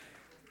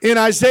In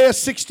Isaiah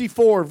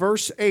 64,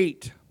 verse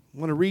 8, I'm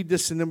going to read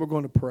this and then we're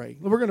going to pray.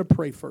 We're going to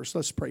pray first.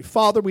 Let's pray.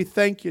 Father, we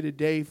thank you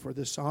today for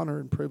this honor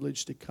and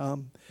privilege to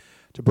come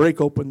to break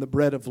open the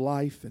bread of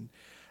life. And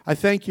I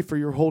thank you for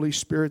your Holy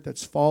Spirit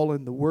that's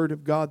fallen, the Word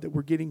of God that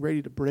we're getting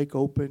ready to break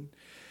open.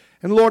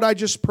 And Lord, I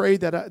just pray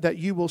that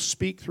you will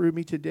speak through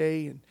me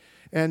today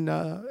and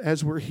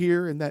as we're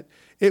here, and that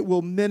it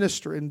will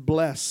minister and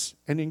bless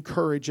and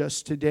encourage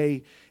us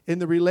today in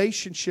the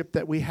relationship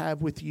that we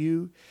have with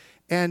you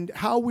and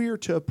how we are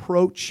to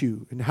approach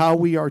you and how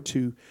we are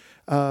to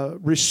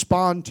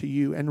respond to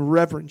you and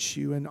reverence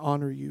you and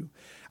honor you.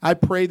 I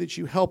pray that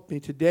you help me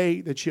today,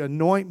 that you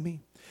anoint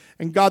me,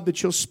 and God,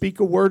 that you'll speak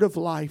a word of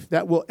life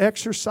that will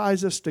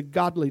exercise us to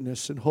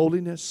godliness and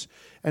holiness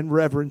and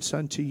reverence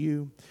unto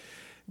you.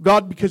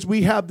 God, because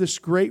we have this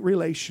great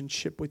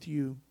relationship with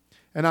you,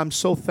 and I'm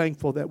so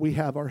thankful that we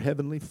have our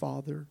Heavenly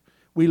Father.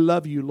 We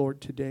love you, Lord,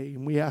 today,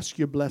 and we ask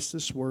you to bless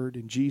this word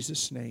in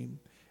Jesus' name.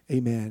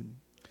 Amen.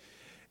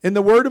 In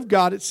the Word of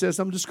God, it says,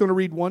 I'm just going to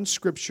read one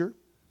scripture,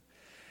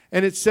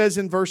 and it says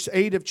in verse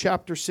 8 of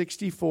chapter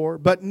 64,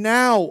 "But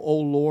now, O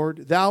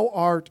Lord, thou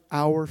art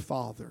our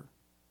Father.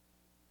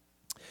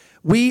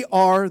 We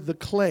are the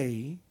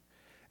clay,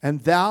 and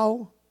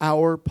thou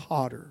our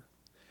potter,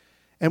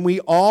 and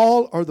we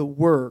all are the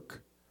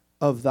work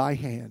of thy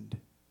hand."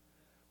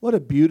 What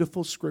a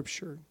beautiful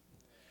scripture.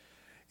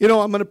 You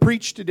know, I'm going to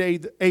preach today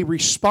a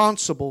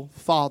responsible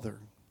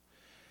father.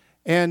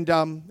 And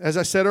as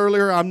I said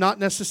earlier, I'm not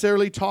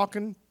necessarily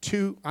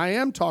I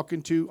am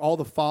talking to all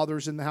the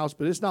fathers in the house,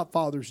 but it's not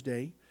Father's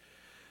Day.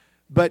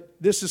 But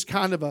this is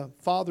kind of a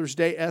Father's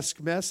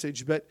Day-esque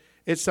message, but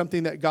it's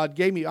something that God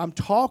gave me. I'm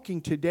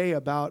talking today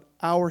about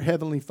our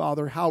Heavenly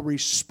Father, how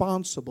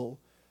responsible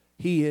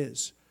He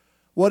is.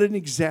 What an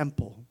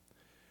example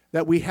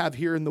that we have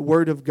here in the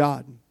Word of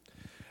God.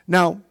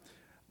 Now,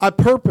 the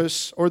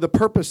purpose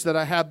that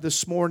I have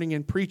this morning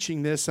in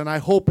preaching this, and I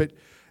hope it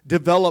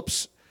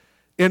develops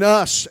in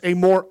us a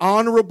more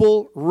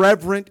honorable,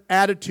 reverent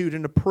attitude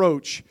and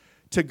approach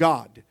to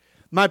God.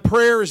 My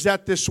prayer is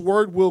that this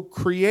word will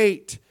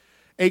create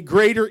a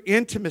greater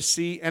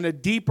intimacy and a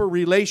deeper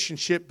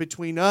relationship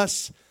between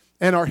us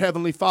and our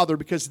Heavenly Father,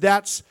 because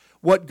that's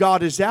what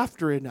God is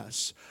after in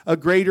us, a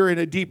greater and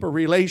a deeper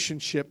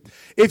relationship.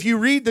 If you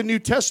read the New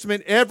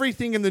Testament,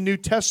 everything in the New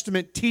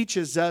Testament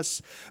teaches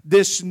us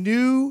this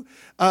new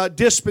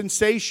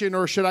dispensation,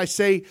 or should I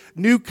say,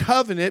 new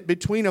covenant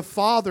between a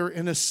father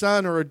and a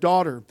son or a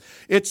daughter.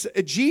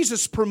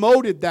 Jesus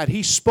promoted that.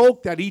 He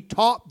spoke that. He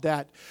taught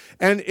that.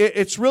 And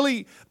it's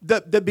really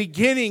the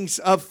beginnings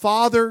of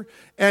father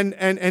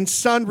and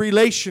son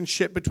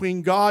relationship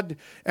between God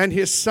and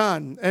His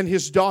Son and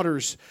His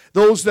daughters,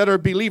 those that are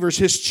believers,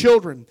 His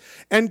children.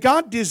 And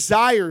God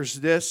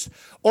desires this,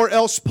 or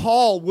else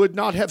Paul would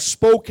not have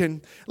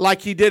spoken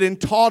like he did and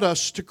taught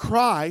us to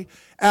cry,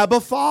 "Abba,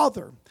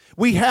 Father."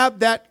 We have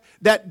that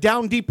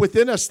down deep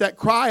within us, that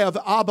cry of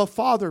Abba,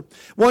 Father.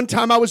 One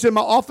time I was in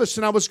my office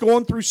and I was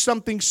going through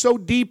something so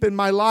deep in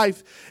my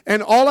life,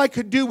 and all I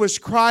could do was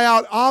cry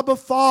out, "Abba,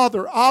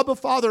 Father, Abba,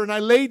 Father." And I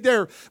laid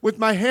there with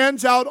my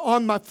hands out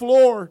on my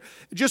floor,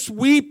 just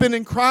weeping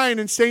and crying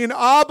and saying,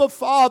 "Abba,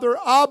 Father,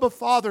 Abba,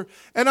 Father."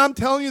 And I'm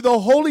telling you,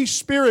 the Holy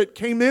Spirit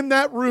came in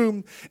that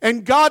room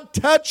and God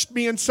touched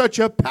me in such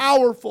a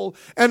powerful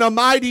and a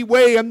mighty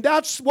way. And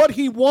that's what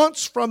He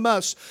wants from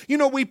us. You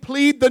know, we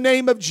plead the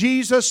name of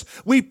Jesus.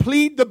 We plead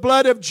the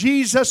blood of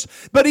Jesus.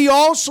 But He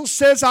also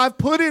says, "I've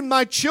put in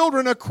my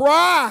children a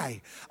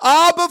cry,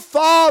 Abba,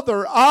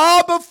 Father,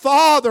 Abba,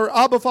 Father,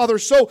 Abba, Father."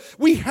 So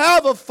we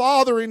have a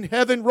Father in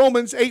heaven,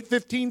 Romans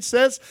 8:15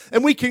 says,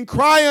 and we can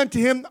cry unto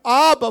Him,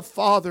 "Abba,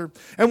 Father."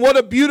 And what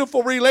a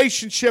beautiful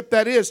relationship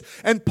that is.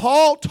 And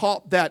Paul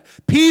taught that.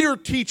 Peter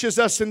teaches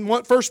us in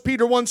 1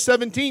 Peter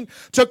 1:17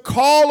 to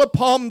call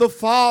upon the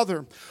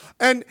Father.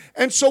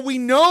 And so we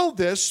know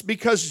this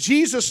because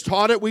Jesus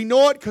taught it. We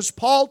know it because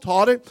Paul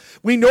taught it.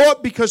 We know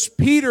it because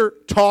Peter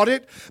taught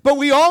it. But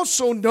we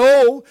also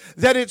know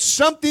that it's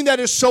something that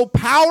is so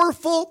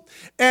powerful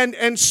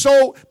and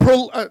so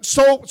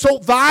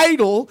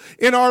vital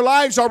in our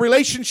lives, our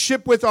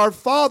relationship with our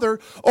Father,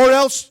 or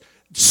else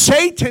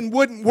Satan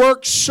wouldn't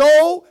work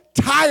so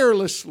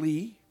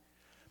tirelessly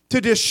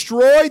to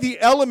destroy the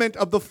element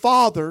of the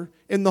Father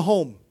in the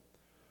home.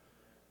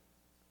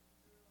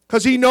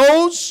 Because he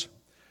knows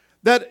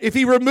that if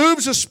he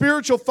removes a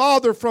spiritual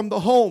father from the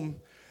home,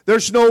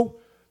 there's no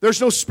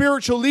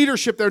spiritual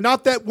leadership there.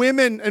 Not that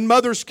women and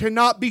mothers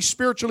cannot be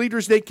spiritual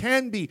leaders, they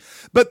can be.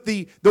 But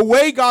the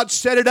way God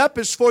set it up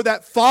is for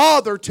that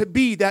father to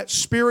be that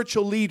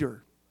spiritual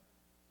leader.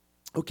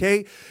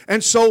 Okay?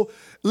 And so,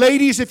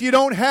 ladies, if you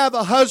don't have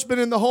a husband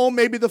in the home,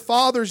 maybe the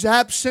father's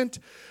absent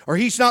or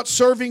he's not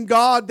serving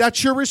God,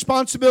 that's your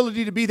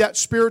responsibility to be that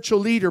spiritual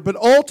leader. But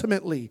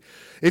ultimately,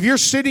 if you're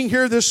sitting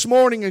here this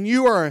morning and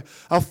you are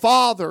a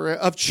father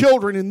of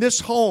children in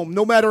this home,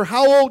 no matter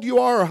how old you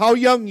are or how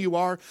young you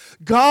are,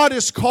 God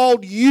has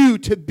called you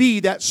to be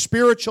that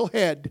spiritual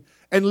head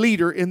and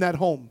leader in that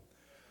home.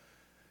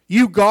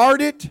 You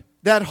guard it,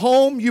 that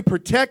home, you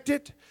protect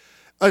it.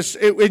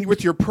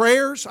 with your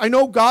prayers. I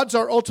know God's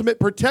our ultimate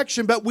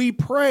protection, but we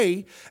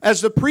pray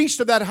as the priest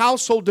of that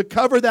household to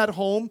cover that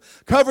home,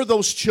 cover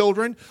those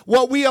children.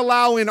 What we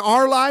allow in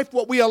our life,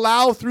 what we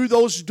allow through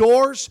those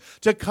doors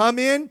to come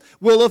in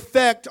will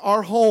affect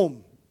our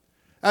home.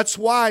 That's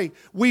why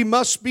we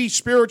must be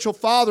spiritual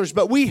fathers.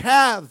 But we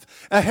have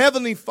a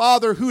heavenly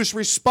Father who is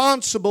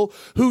responsible,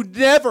 who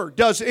never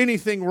does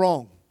anything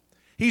wrong.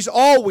 He's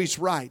always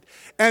right.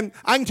 And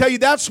I can tell you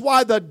that's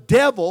why the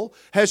devil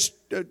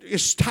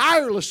is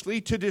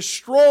tirelessly to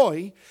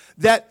destroy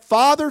that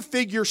father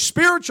figure,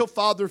 spiritual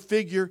father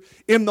figure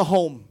in the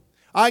home.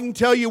 I can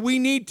tell you we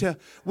need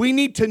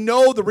to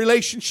know the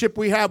relationship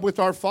we have with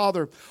our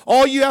Father.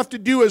 All you have to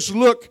do is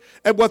look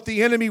at what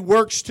the enemy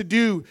works to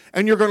do,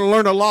 and you're going to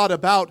learn a lot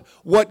about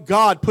what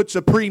God puts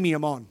a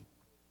premium on.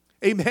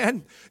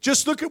 Amen?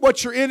 Just look at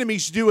what your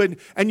enemy's doing,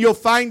 and you'll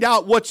find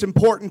out what's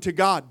important to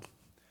God.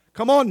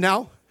 Come on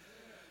now.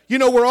 You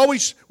know, we're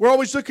always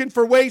looking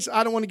for ways.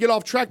 I don't want to get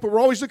off track, but we're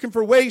always looking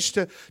for ways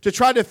to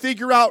try to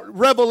figure out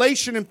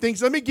revelation and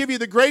things. Let me give you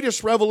the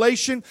greatest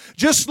revelation.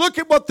 Just look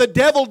at what the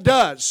devil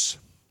does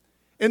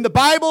in the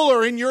Bible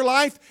or in your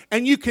life,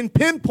 and you can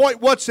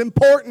pinpoint what's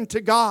important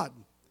to God.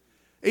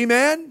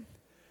 Amen?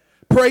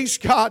 Praise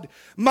God.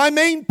 My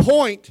main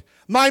point,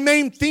 my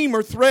main theme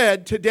or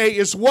thread today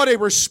is what a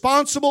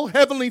responsible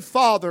Heavenly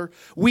Father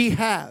we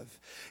have.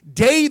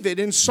 David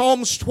in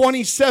Psalms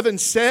 27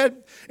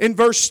 said in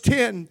verse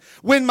 10,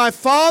 "When my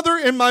father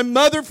and my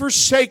mother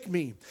forsake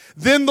me,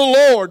 then the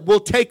Lord will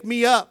take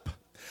me up."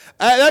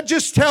 That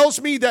just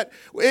tells me that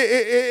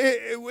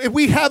if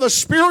we have a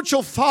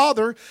spiritual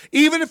father,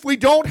 even if we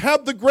don't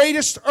have the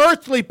greatest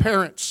earthly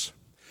parents,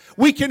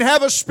 we do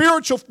have a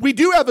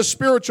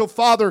spiritual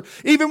father,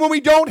 even when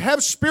we don't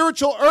have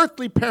spiritual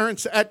earthly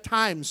parents at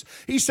times.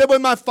 He said,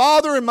 when my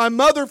father and my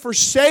mother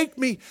forsake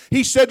me,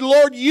 he said,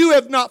 Lord, you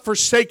have not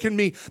forsaken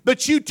me,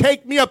 but you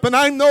take me up. And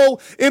I know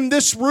in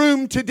this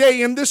room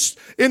today, in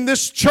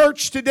this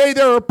church today,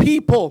 there are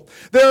people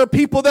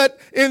that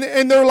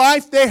in their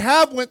life, they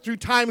have went through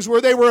times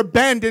where they were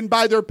abandoned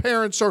by their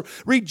parents or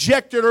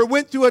rejected, or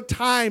went through a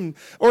time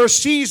or a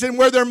season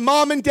where their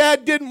mom and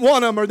dad didn't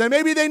want them, or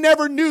maybe they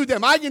never knew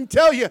them. I can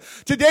tell you,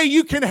 today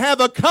you can have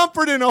a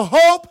comfort and a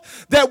hope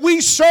that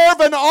we serve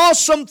an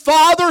awesome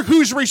Father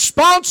who's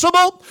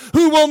responsible,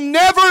 who will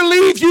never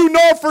leave you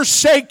nor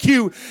forsake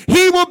you.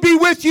 He will be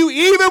with you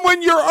even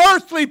when your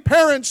earthly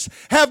parents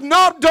have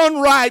not done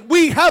right.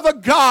 We have a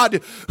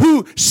God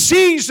who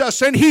sees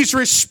us, and He's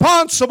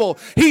responsible.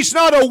 He's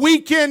not a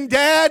weekend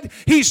dad.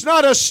 He's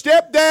not a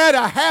stepdad,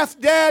 a half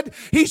dad.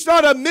 He's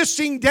not a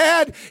missing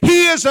dad.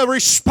 He is a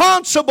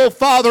responsible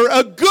Father,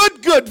 a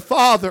good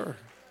Father.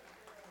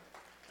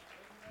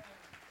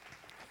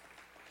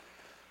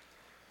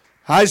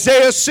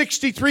 Isaiah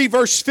 63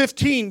 verse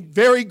 15,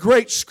 very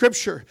great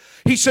scripture.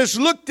 He says,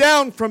 look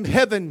down from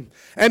heaven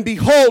and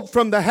behold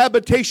from the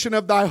habitation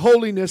of thy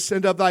holiness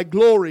and of thy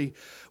glory.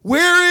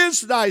 Where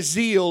is thy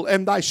zeal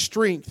and thy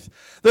strength?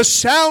 The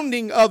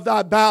sounding of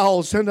thy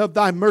bowels and of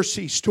thy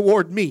mercies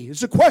toward me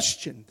is a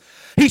question.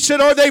 He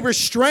said, are they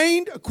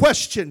restrained? A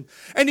question.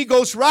 And he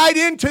goes right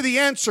into the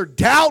answer.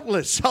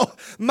 Doubtless, oh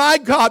my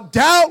God,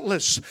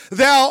 doubtless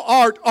thou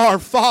art our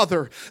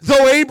Father.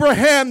 Though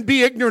Abraham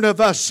be ignorant of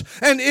us,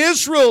 and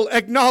Israel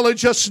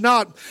acknowledge us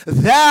not,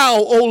 thou,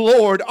 O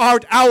Lord,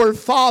 art our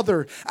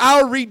Father,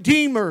 our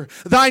Redeemer.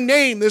 Thy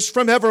name is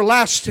from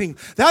everlasting.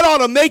 That ought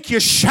to make you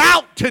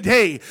shout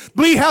today.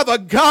 We have a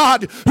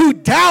God who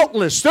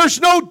doubtless, there's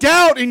no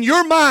doubt in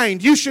your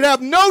mind. You should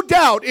have no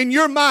doubt in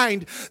your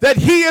mind that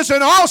He is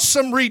an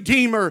awesome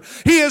Redeemer.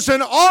 He is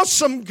an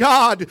awesome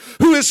God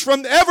who is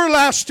from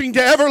everlasting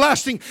to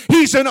everlasting.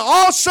 He's an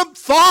awesome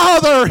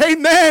Father.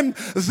 Amen.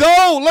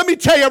 Though, let me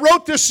tell you, I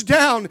wrote this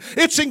down.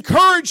 It's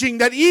encouraging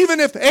that even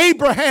if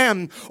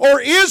Abraham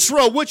or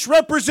Israel, which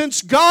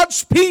represents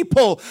God's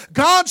people,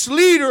 God's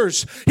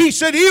leaders, he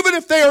said, even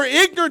if they are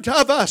ignorant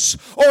of us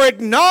or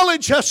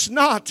acknowledge us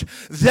not,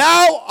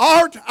 thou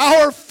art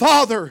our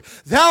Father.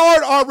 Thou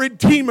art our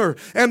Redeemer,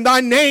 and thy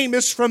name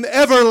is from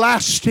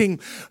everlasting.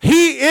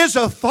 He is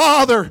a Father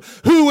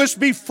who is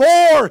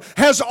before,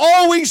 has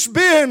always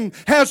been,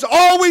 has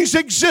always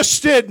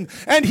existed,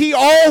 and He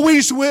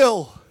always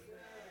will.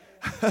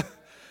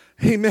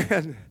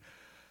 Amen.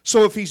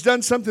 So if He's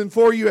done something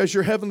for you as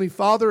your Heavenly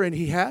Father, and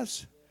He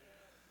has,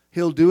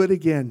 He'll do it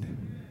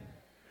again.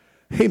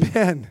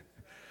 Amen.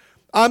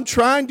 I'm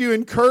trying to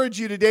encourage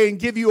you today and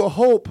give you a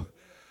hope.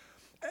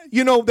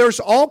 You know, there's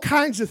all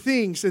kinds of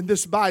things in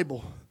this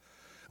Bible.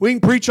 We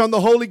can preach on the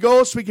Holy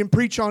Ghost. We can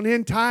preach on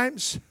end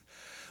times.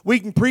 We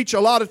can preach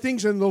a lot of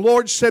things, and the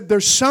Lord said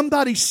there's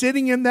somebody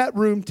sitting in that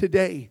room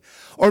today,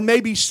 or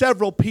maybe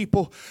several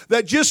people,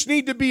 that just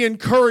need to be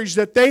encouraged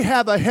that they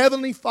have a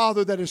Heavenly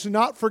Father that has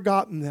not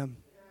forgotten them.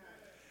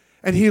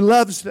 And He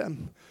loves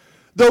them.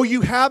 Though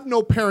you have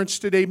no parents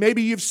today,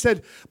 maybe you've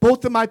said,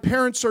 both of my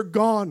parents are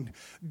gone.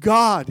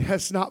 God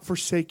has not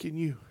forsaken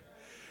you.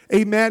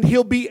 Amen.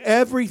 He'll be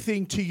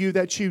everything to you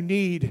that you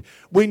need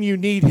when you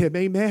need Him.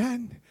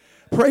 Amen.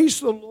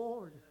 Praise the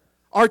Lord.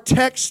 Our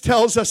text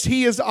tells us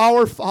He is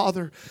our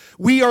Father.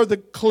 We are the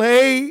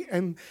clay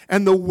and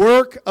the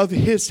work of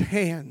His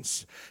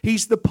hands.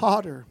 He's the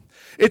potter.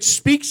 It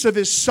speaks of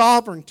His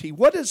sovereignty.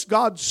 What is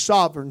God's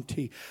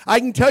sovereignty? I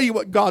can tell you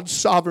what God's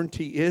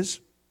sovereignty is.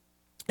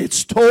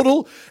 It's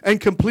total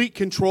and complete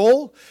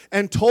control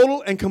and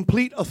total and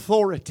complete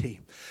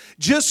authority.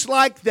 Just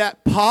like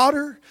that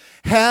potter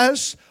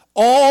has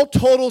all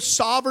total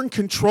sovereign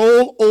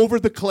control over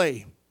the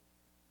clay.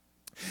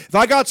 If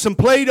I got some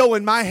Play-Doh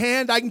in my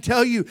hand, I can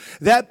tell you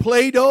that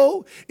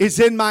Play-Doh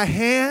is in my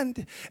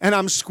hand and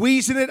I'm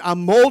squeezing it,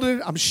 I'm molding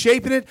it, I'm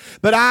shaping it.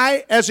 But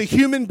I, as a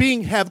human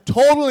being, have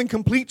total and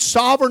complete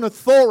sovereign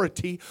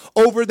authority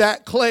over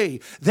that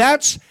clay.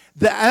 That's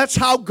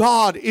how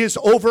God is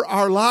over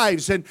our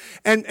lives. And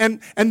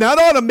that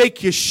ought to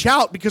make you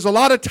shout, because a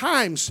lot of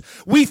times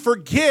we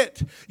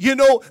forget,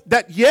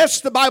 that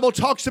yes, the Bible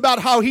talks about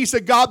how He's a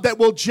God that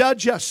will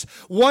judge us.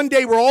 One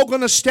day we're all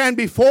going to stand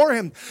before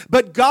Him.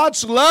 But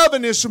God's love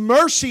and His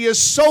mercy is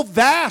so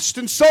vast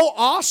and so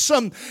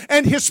awesome.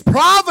 And His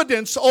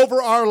providence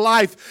over our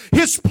life,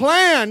 His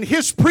plan,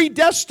 His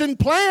predestined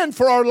plan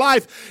for our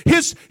life,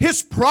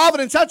 His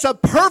providence, that's a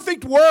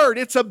perfect word.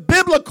 It's a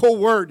biblical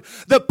word.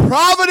 The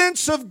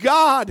providence of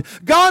God,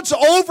 God's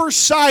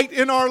oversight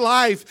in our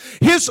life,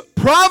 His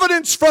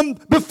providence from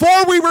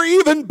before we were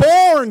even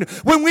born,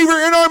 when we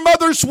were in our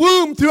mother's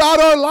womb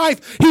throughout our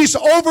life. He's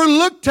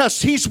overlooked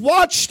us, He's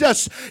watched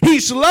us,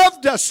 He's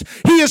loved us,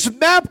 He has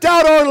mapped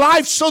out our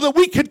life so that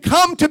we could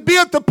come to be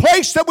at the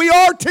place that we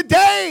are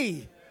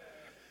today.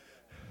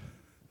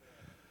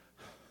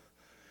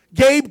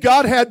 Gabe,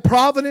 God had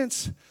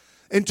providence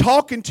in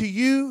talking to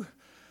you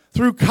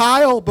through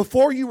Kyle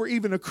before you were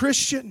even a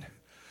Christian.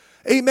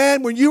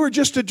 Amen. When you were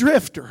just a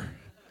drifter.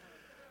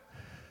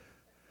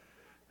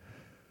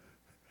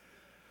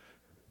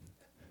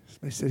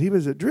 Somebody said he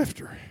was a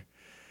drifter.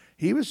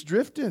 He was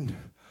drifting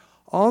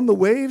on the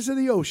waves of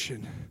the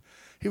ocean.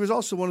 He was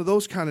also one of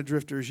those kind of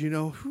drifters,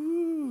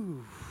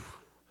 Whew.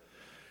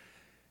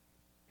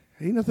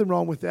 Ain't nothing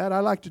wrong with that.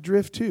 I like to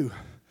drift too.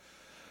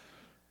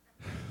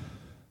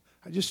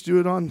 I just do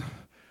it on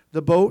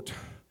the boat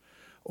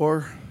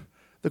or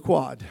the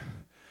quad.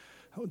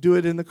 I don't do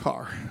it in the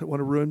car. I don't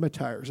want to ruin my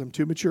tires. I'm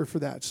too mature for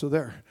that. So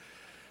there.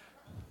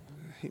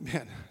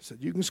 Amen. I said,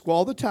 you can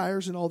squall the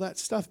tires and all that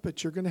stuff,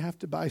 but you're going to have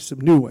to buy some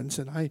new ones.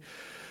 And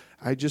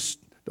I just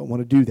don't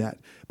want to do that.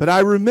 But I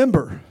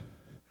remember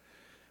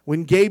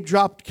when Gabe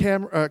dropped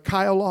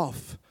Kyle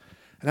off.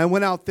 And I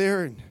went out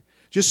there and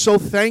just so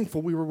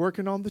thankful. We were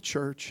working on the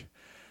church.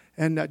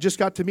 And just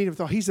got to meet him.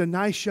 Thought, he's a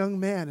nice young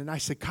man. And I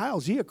said, Kyle,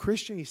 is he a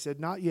Christian? He said,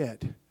 not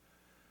yet.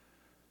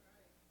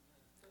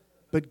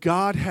 But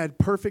God had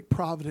perfect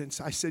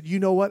providence. I said, you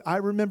know what? I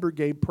remember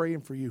Gabe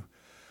praying for you.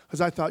 Because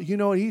I thought,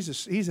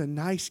 he's a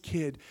nice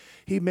kid.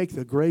 He'd make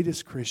the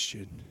greatest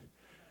Christian.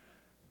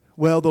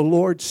 Well, the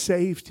Lord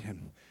saved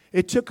him.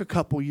 It took a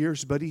couple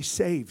years, but He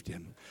saved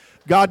him.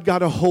 God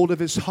got a hold of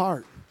his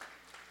heart.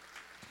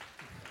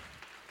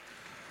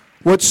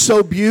 What's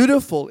so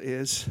beautiful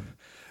is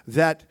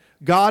that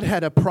God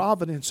had a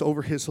providence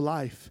over his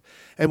life.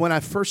 And when I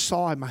first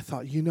saw him, I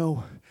thought,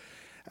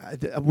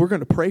 we're going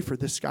to pray for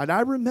this guy. And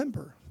I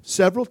remember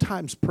several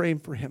times praying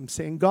for him,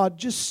 saying, God,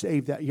 just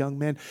save that young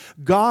man.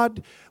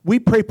 God, we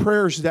pray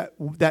prayers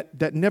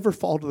that never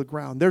fall to the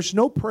ground. There's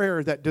no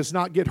prayer that does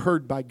not get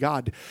heard by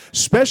God,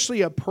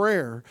 especially a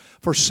prayer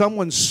for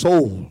someone's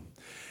soul.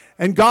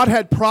 And God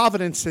had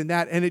providence in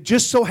that. And it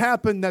just so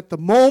happened that the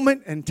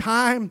moment and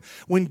time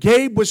when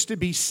Gabe was to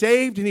be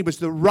saved, and he was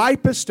the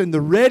ripest and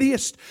the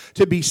readiest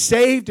to be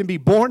saved and be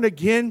born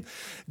again,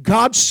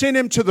 God sent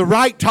him to the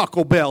right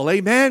Taco Bell.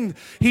 Amen.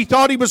 He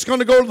thought he was going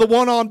to go to the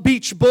one on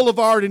Beach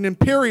Boulevard in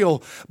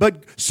Imperial,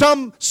 but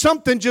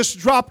something just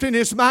dropped in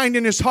his mind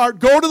and his heart.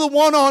 Go to the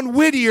one on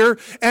Whittier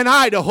and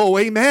Idaho.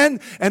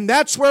 Amen. And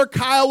that's where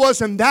Kyle was,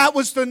 and that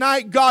was the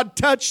night God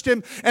touched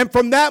him. And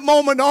from that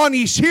moment on,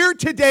 he's here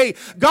today.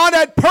 God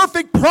had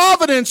perfect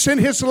providence in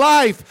his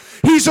life.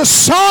 He's a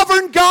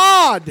sovereign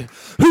God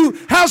who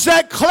has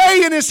that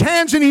clay in his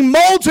hands, and He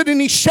molds it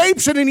and He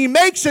shapes it and He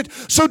makes it.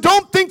 So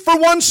don't think for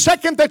one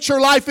second that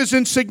your life is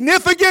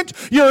insignificant,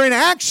 you're an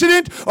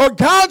accident, or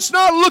God's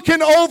not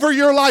looking over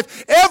your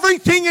life.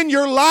 Everything in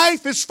your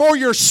life is for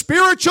your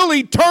spiritual,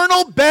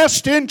 eternal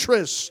best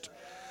interest.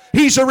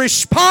 He's a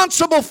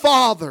responsible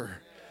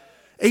Father.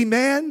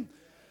 Amen.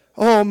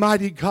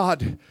 Almighty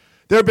God.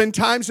 There have been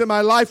times in my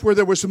life where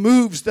there was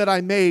moves that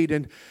I made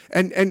and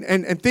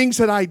things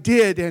that I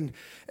did,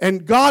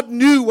 and God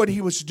knew what He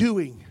was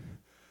doing.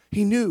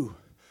 He knew.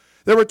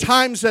 There were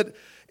times that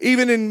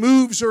even in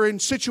moves or in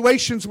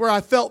situations where I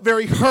felt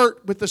very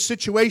hurt with the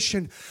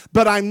situation,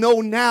 but I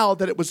know now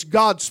that it was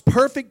God's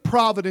perfect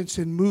providence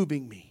in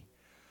moving me.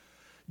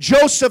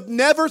 Joseph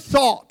never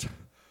thought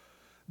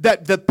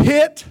that the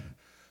pit,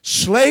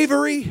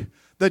 slavery,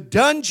 the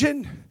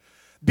dungeon,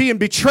 being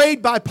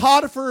betrayed by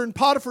Potiphar and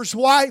Potiphar's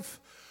wife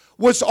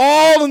was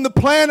all in the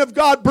plan of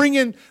God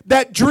bringing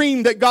that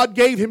dream that God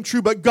gave him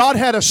true. But God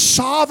had a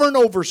sovereign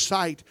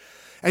oversight,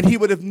 and he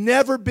would have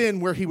never been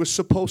where he was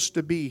supposed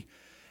to be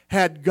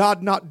had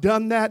God not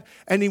done that.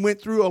 And He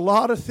went through a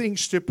lot of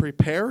things to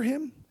prepare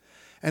him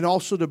and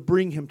also to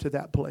bring him to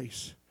that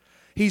place.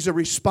 He's a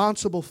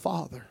responsible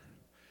father.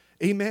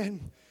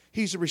 Amen.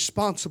 He's a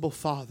responsible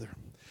father.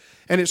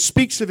 And it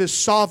speaks of His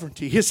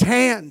sovereignty. His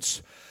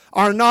hands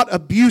are not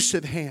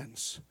abusive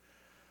hands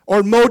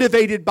or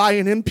motivated by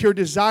an impure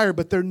desire,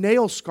 but they're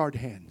nail-scarred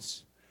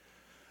hands.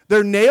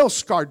 They're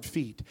nail-scarred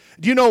feet.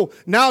 Do you know,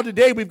 now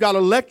today we've got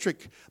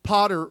electric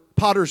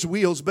potter's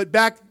wheels, but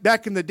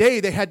back in the day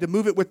they had to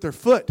move it with their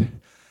foot.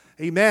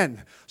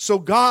 Amen. So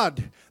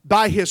God,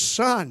 by His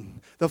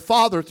Son, the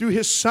Father, through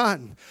His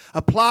Son,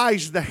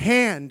 applies the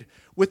hand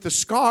with the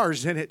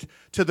scars in it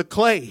to the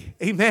clay.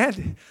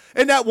 Amen.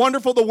 Isn't that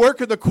wonderful? The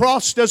work of the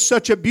cross does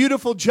such a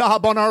beautiful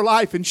job on our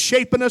life in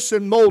shaping us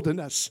and molding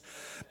us.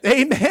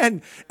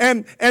 Amen.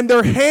 And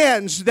they're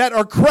hands that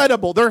are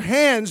credible. They're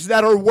hands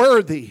that are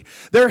worthy.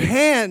 They're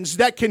hands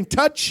that can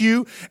touch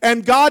you.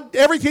 And God,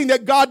 everything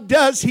that God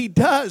does, He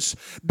does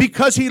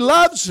because He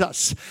loves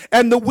us.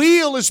 And the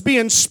wheel is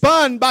being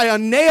spun by a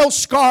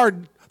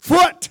nail-scarred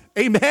foot.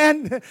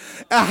 Amen.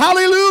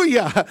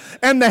 Hallelujah.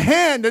 And the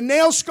hand, the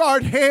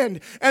nail-scarred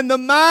hand, and the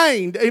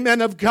mind, amen,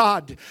 of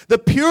God. The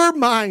pure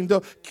mind,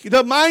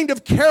 the mind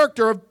of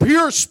character, of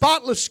pure,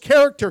 spotless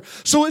character.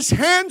 So His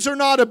hands are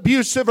not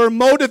abusive or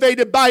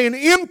motivated by an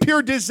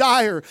impure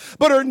desire,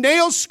 but are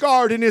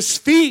nail-scarred, and His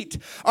feet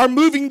are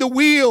moving the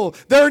wheel.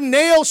 They're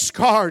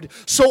nail-scarred.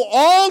 So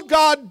all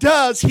God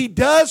does, He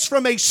does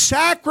from a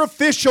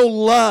sacrificial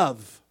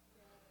love.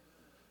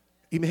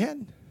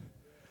 Amen.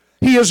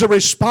 He is a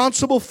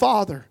responsible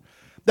Father.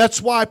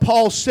 That's why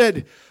Paul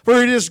said,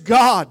 for it is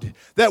God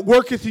that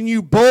worketh in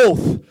you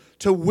both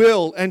to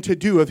will and to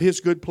do of His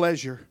good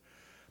pleasure.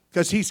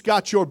 Because He's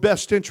got your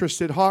best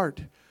interest at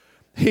heart.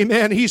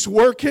 Amen. He's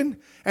working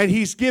and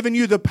He's given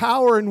you the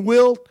power and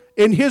will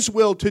in His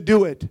will to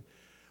do it.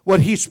 What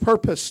He's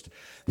purposed.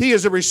 He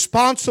is a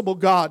responsible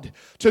God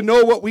to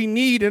know what we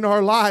need in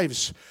our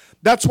lives.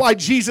 That's why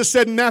Jesus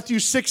said in Matthew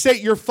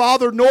 6:8, your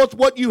Father knoweth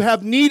what you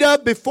have need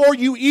of before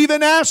you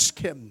even ask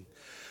Him.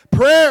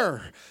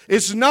 Prayer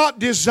is not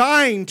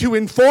designed to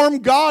inform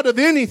God of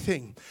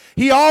anything.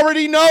 He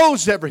already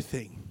knows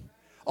everything.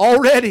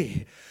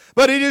 Already.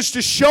 But it is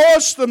to show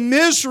us the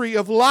misery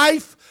of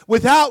life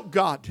without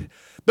God.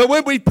 But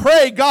when we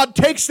pray, God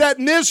takes that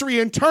misery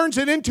and turns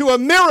it into a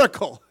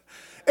miracle.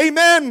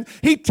 Amen.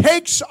 He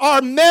takes our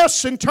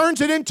mess and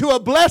turns it into a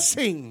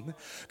blessing.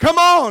 Come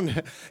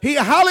on.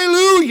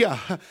 Hallelujah.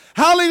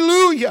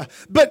 Hallelujah.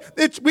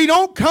 But we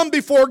don't come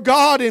before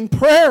God in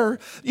prayer.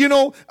 You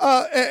know,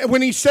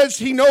 when He says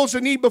He knows the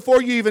need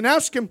before you even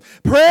ask Him.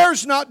 Prayer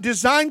is not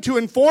designed to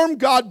inform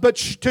God, but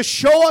to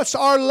show us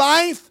our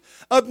life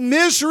of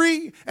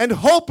misery and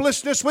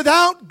hopelessness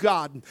without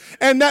God.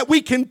 And that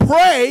we can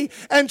pray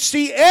and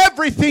see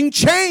everything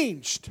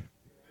changed.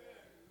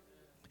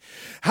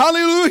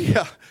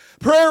 Hallelujah.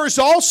 Prayer is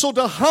also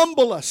to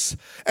humble us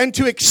and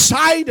to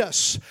excite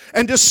us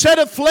and to set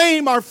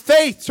aflame our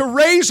faith, to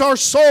raise our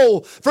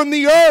soul from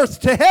the earth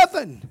to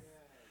heaven.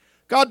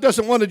 God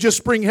doesn't want to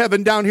just bring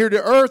heaven down here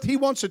to earth. He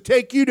wants to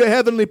take you to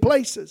heavenly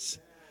places.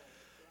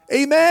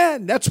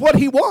 Amen. That's what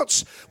He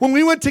wants. When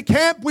we went to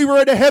camp, we were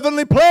at a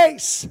heavenly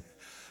place.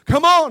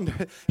 Come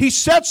on. He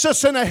sets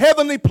us in a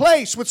heavenly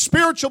place with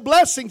spiritual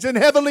blessings in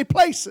heavenly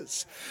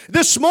places.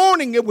 This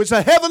morning it was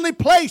a heavenly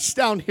place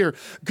down here.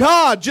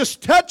 God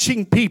just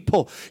touching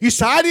people. You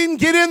say, I didn't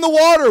get in the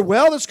water.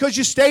 Well, it's because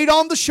you stayed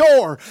on the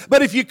shore.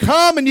 But if you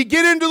come and you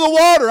get into the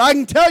water, I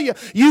can tell you,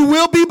 you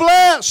will be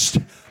blessed.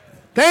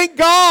 Thank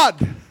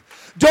God.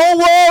 Don't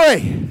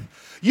worry.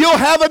 You'll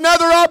have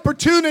another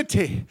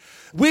opportunity.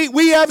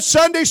 We have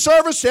Sunday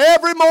service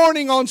every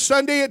morning on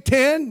Sunday at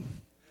 10.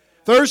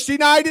 Thursday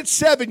night at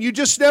 7. You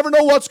just never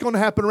know what's going to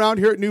happen around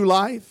here at New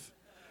Life.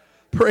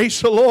 Praise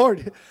the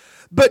Lord.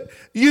 But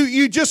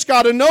you just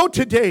got to know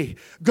today,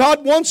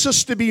 God wants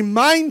us to be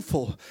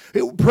mindful.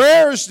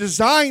 Prayer is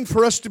designed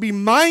for us to be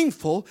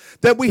mindful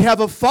that we have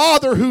a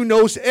Father who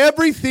knows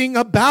everything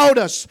about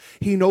us.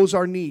 He knows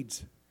our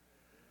needs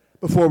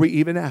before we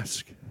even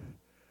ask.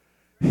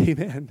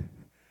 Amen.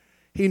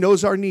 He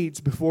knows our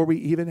needs before we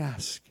even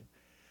ask.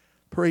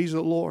 Praise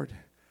the Lord.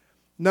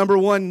 Number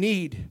one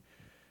need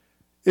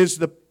is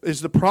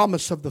the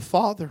promise of the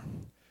Father.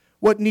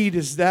 What need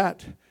is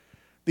that?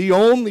 The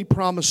only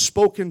promise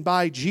spoken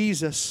by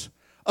Jesus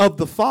of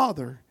the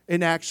Father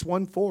in Acts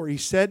 1:4. He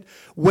said,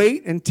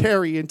 wait and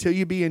tarry until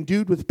you be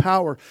endued with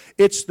power.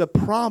 It's the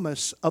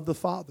promise of the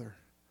Father.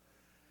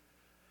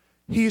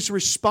 He is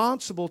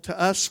responsible to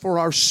us for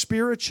our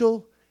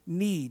spiritual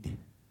need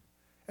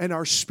and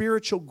our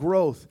spiritual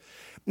growth.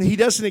 He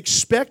doesn't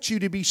expect you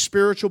to be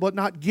spiritual but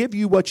not give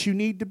you what you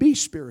need to be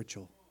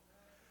spiritual.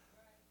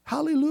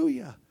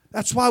 Hallelujah.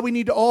 That's why we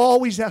need to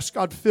always ask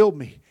God, fill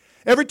me.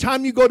 Every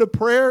time you go to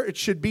prayer, it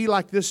should be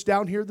like this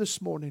down here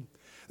this morning.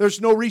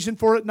 There's no reason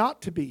for it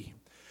not to be.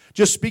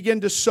 Just begin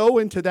to sow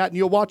into that and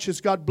you'll watch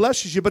as God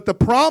blesses you. But the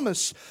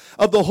promise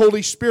of the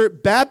Holy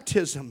Spirit,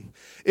 baptism,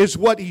 is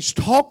what He's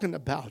talking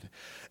about.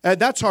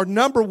 That's our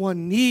number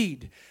one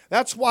need.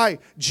 That's why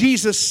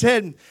Jesus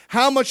said,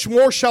 how much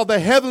more shall the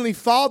Heavenly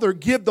Father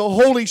give the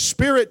Holy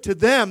Spirit to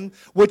them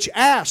which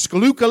ask?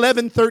 Luke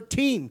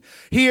 11:13.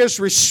 He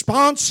is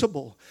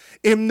responsible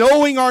in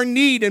knowing our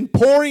need and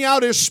pouring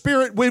out His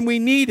Spirit when we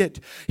need it.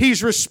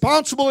 He's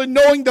responsible in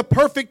knowing the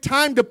perfect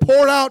time to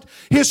pour out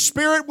His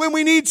Spirit when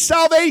we need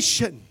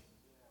salvation.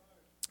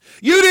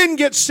 You didn't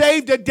get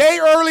saved a day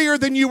earlier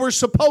than you were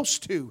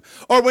supposed to,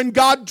 or when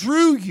God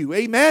drew you,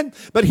 amen?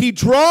 But He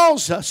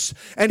draws us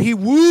and He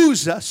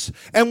woos us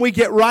and we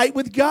get right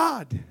with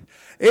God.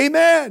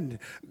 Amen.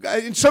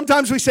 And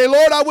sometimes we say,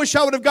 Lord, I wish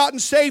I would have gotten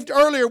saved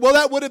earlier. Well,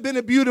 that would have been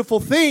a beautiful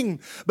thing,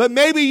 but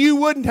maybe you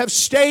wouldn't have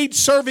stayed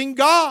serving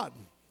God.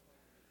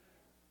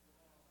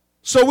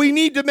 So we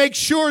need to make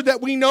sure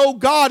that we know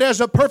God as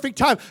a perfect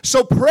time.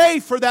 So pray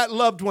for that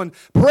loved one.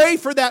 Pray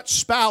for that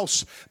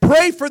spouse.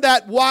 Pray for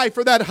that wife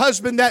or that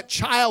husband, that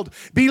child.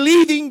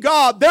 Believing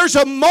God. There's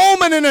a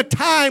moment and a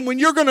time when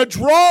you're going to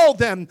draw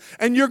them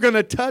and you're going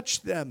to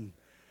touch them.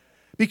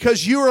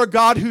 Because you're a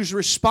God who's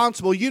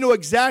responsible. You know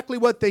exactly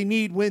what they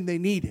need when they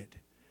need it.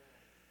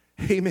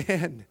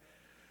 Amen.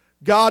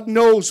 God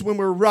knows when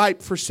we're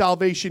ripe for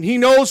salvation. He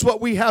knows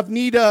what we have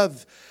need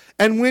of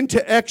and when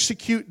to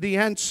execute the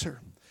answer.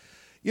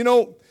 You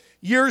know,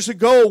 years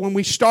ago when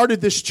we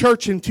started this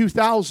church in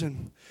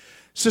 2000,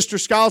 Sister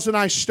Skiles and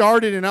I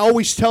started, and I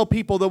always tell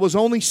people there was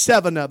only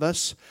 7 of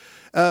us,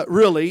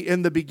 really,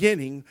 in the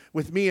beginning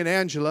with me and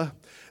Angela.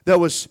 There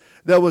was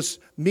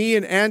me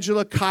and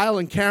Angela, Kyle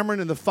and Cameron,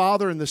 and the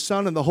Father and the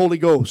Son and the Holy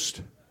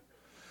Ghost.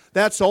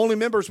 That's the only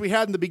members we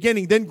had in the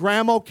beginning. Then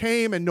Grandma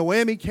came and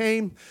Naomi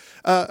came.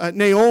 Becerra,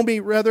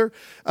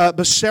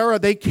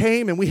 they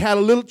came and we had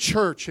a little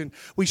church and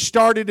we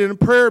started in a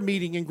prayer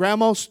meeting in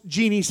Grandma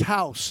Jeannie's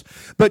house.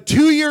 But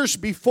 2 years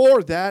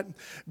before that,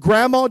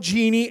 Grandma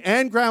Jeannie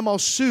and Grandma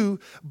Sue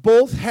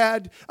both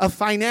had a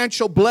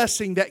financial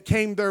blessing that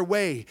came their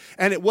way.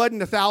 And it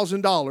wasn't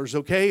 $1,000,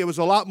 okay? It was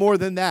a lot more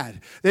than that.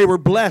 They were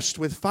blessed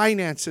with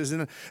finances.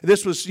 And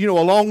this was, a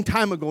long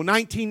time ago,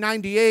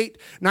 1998,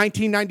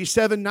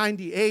 1997,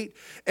 98.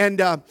 And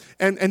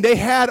they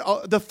had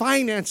the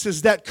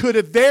finances that could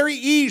have very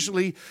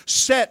easily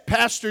set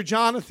Pastor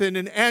Jonathan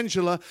and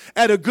Angela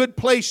at a good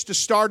place to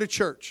start a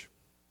church.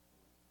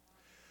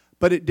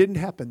 But it didn't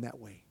happen that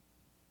way.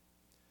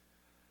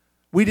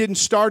 We didn't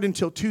start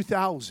until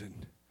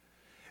 2000.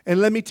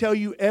 And let me tell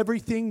you,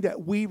 everything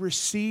that we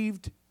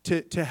received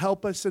to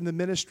help us in the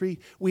ministry,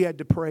 we had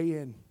to pray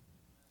in.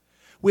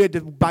 We had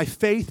to, by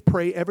faith,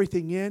 pray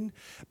everything in.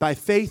 By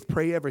faith,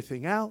 pray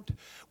everything out.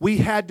 We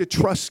had to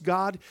trust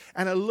God.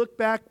 And I look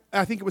back,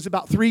 I think it was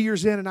about 3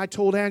 years in, and I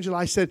told Angela,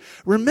 I said,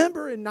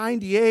 remember in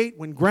 98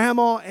 when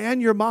Grandma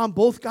and your mom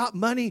both got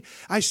money?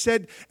 I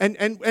said,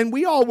 and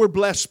we all were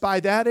blessed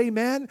by that,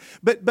 amen?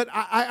 But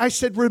I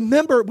said,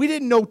 remember, we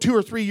didn't know 2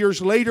 or 3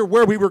 years later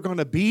where we were going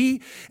to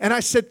be. And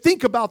I said,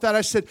 think about that.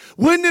 I said,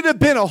 wouldn't it have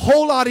been a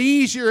whole lot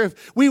easier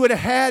if we would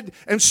have had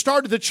and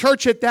started the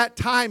church at that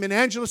time? And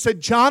Angela said,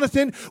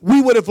 Jonathan,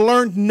 we would have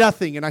learned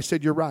nothing. And I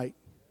said, you're right.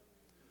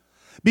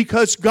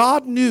 Because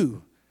God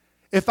knew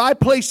if I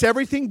place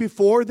everything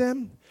before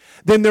them,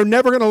 then they're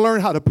never going to learn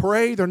how to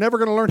pray. They're never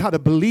going to learn how to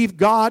believe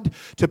God,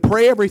 to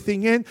pray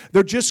everything in.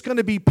 They're just going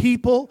to be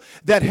people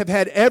that have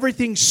had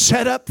everything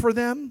set up for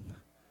them,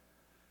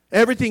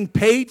 everything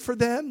paid for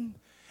them.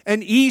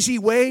 An easy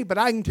way, but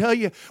I can tell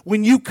you,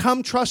 when you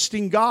come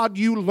trusting God,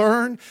 you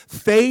learn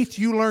faith,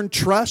 you learn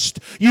trust,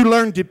 you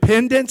learn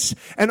dependence,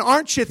 and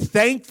aren't you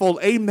thankful,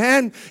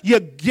 amen?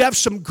 You have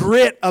some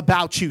grit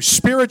about you,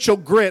 spiritual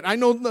grit. I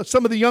know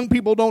some of the young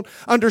people don't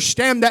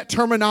understand that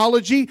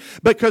terminology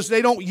because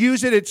they don't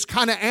use it. It's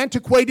kind of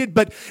antiquated,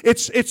 but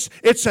it's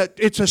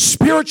a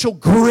spiritual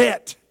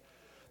grit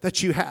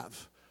that you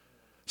have,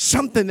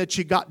 something that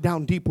you got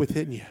down deep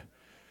within you.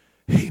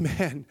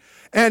 Amen.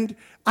 And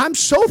I'm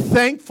so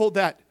thankful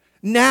that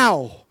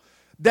now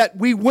that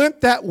we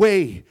went that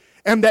way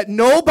and that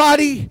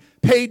nobody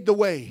paid the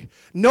way.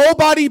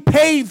 Nobody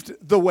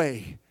paved the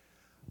way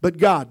but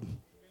God.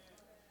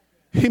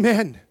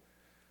 Amen.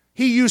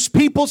 He used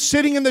people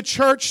sitting in the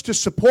church to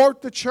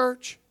support the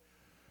church.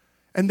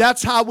 And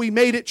that's how we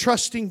made it,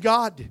 trusting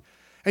God.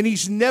 And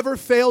He's never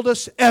failed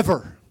us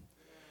ever.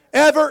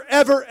 Ever,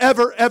 ever,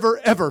 ever, ever,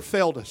 ever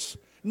failed us.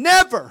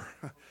 Never.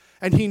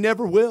 And He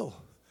never will.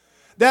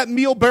 That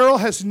meal barrel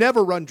has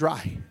never run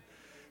dry.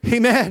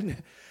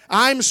 Amen.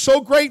 I'm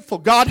so grateful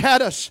God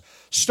had us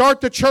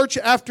start the church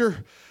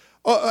after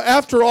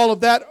all of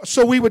that,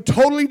 so we would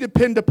totally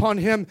depend upon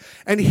Him,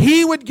 and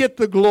He would get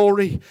the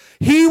glory,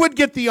 He would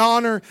get the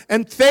honor,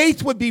 and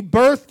faith would be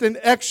birthed and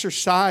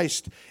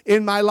exercised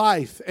in my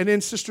life, and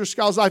in Sister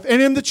Skiles' life,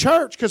 and in the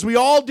church, because we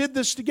all did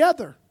this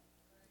together.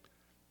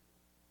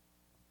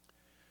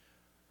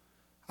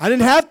 I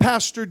didn't have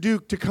Pastor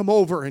Duke to come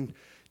over and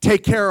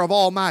take care of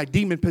all my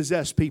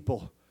demon-possessed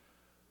people.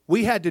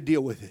 We had to deal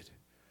with it.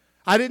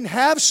 I didn't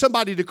have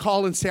somebody to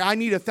call and say, I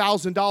need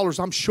 $1,000.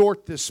 I'm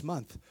short this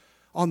month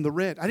on the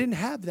rent. I didn't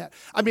have that.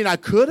 I mean, I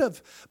could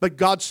have, but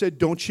God said,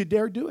 don't you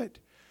dare do it.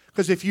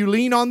 Because if you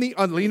lean on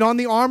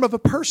the arm of a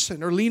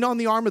person or lean on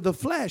the arm of the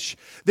flesh,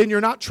 then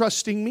you're not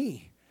trusting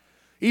me.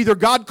 Either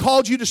God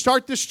called you to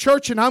start this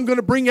church and I'm going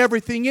to bring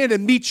everything in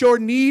and meet your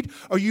need,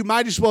 or you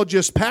might as well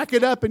just pack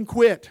it up and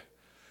quit.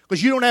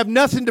 Because you don't have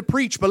nothing to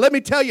preach. But let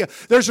me tell you,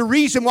 there's a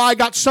reason why I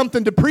got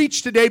something to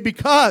preach today,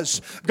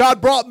 because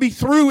God brought me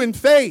through in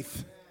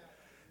faith.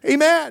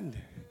 Amen.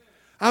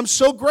 I'm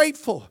so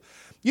grateful.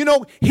 You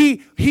know,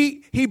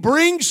 He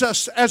brings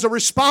us as a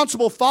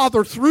responsible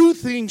father through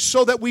things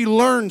so that we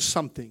learn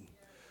something.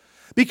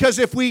 Because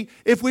if we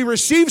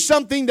receive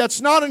something that's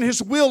not in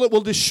His will, it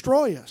will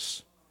destroy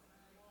us.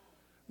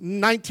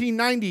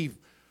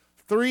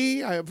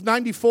 1993,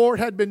 94, it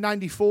had been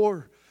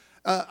 94.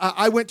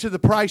 I went to The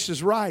Price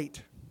is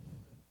Right.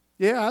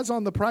 Yeah, I was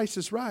on The Price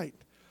is Right.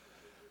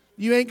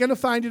 You ain't going to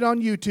find it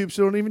on YouTube,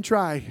 so don't even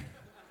try.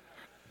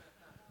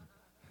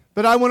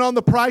 But I went on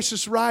The Price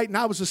is Right, and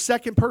I was the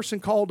second person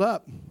called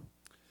up.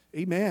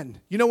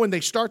 Amen. You know when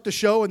they start the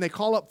show and they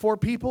call up 4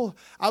 people?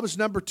 I was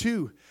number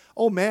 2.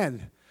 Oh,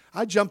 man.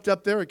 I jumped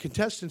up there at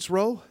contestants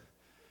row.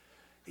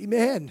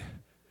 Amen.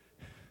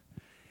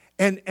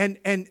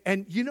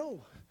 And you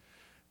know,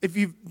 if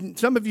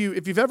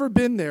you've ever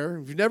been there,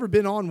 if you've never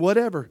been on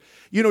whatever,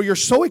 you know, you're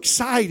so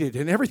excited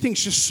and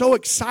everything's just so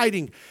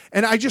exciting.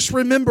 And I just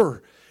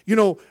remember, you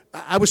know,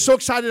 I was so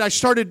excited I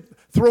started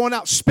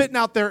spitting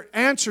out their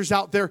answers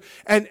out there,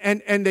 and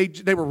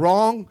they were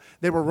wrong.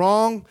 They were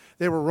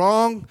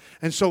wrong.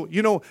 And so,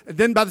 you know,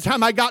 then by the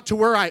time I got to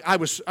where I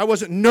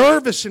wasn't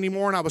nervous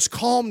anymore and I was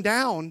calmed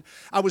down,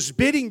 I was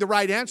bidding the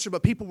right answer,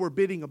 but people were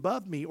bidding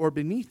above me or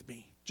beneath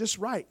me, just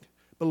right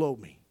below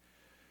me.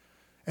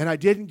 And I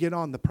didn't get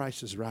on The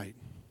Price is Right.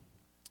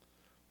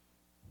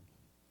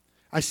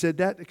 I said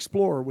that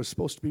Explorer was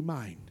supposed to be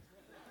mine.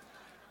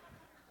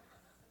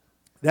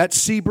 That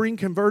Sebring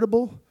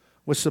convertible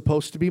was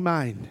supposed to be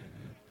mine.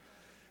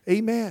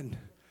 Amen.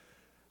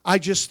 I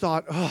just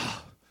thought,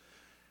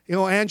 you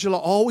know, Angela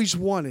always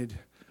wanted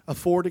a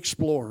Ford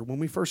Explorer. When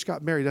we first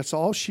got married, that's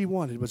all she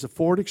wanted was a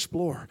Ford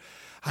Explorer.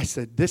 I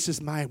said, this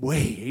is my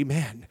way.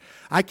 Amen.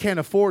 I can't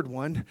afford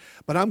one,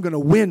 but I'm going to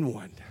win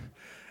one.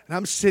 And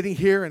I'm sitting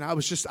here, and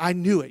I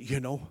knew it, you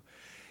know.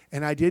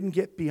 And I didn't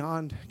get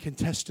beyond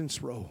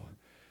contestants row.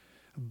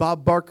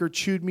 Bob Barker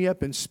chewed me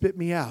up and spit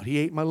me out. He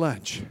ate my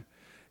lunch.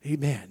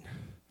 Amen.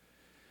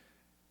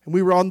 And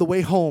we were on the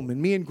way home,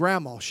 and me and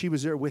Grandma, she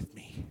was there with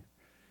me.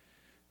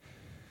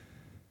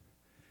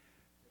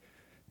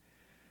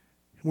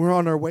 And we're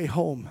on our way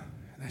home.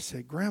 And I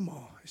said, Grandma,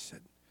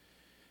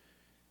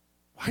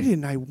 why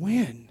didn't I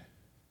win?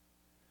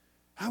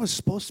 I was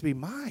supposed to be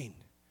mine.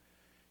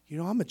 You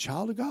know, I'm a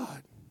child of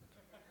God.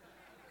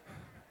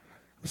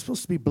 I'm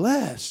supposed to be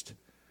blessed.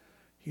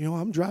 You know,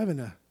 I'm driving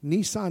a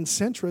Nissan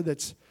Sentra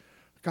that's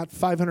got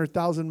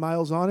 500,000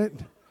 miles on it.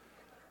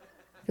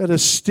 Got a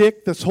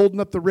stick that's holding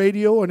up the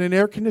radio and an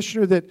air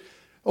conditioner that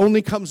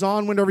only comes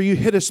on whenever you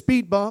hit a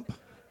speed bump.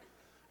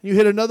 You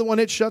hit another one,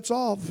 it shuts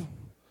off.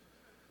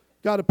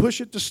 Got to push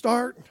it to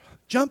start.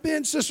 Jump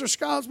in, Sister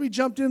Scosby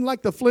jumped in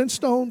like the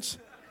Flintstones.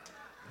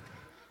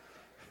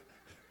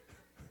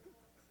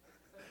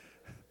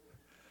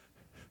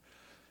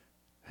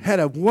 Had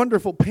a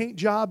wonderful paint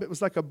job. It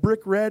was like a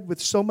brick red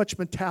with so much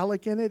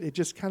metallic in it. It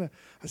just kind of,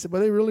 I said,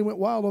 well, they really went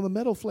wild on the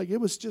metal flake.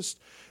 It was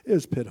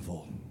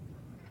pitiful.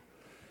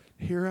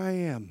 Here I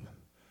am.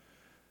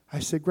 I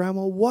said,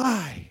 Grandma,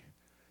 why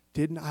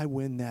didn't I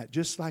win that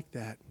just like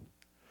that?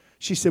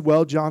 She said,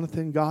 well,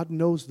 Jonathan, God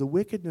knows the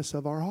wickedness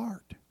of our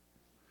heart.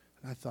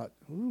 And I thought,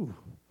 ooh.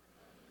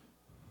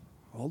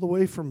 All the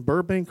way from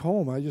Burbank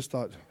home, I just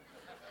thought.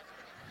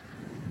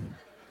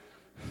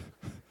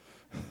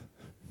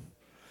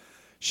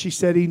 She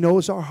said, He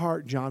knows our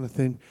heart,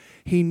 Jonathan.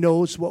 He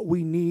knows what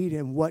we need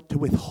and what to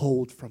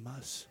withhold from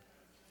us.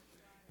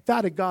 If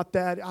I'd have got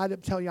that,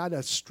 I'd tell you, I'd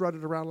have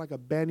strutted around like a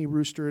banty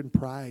rooster in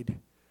pride.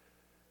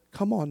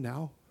 Come on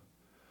now.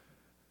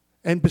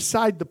 And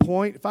beside the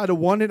point, if I'd have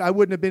won it, I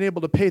wouldn't have been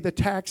able to pay the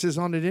taxes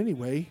on it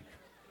anyway.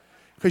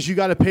 Because you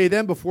got to pay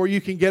them before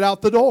you can get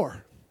out the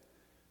door.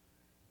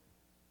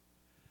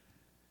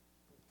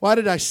 Why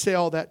did I say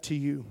all that to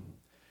you?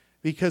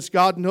 Because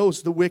God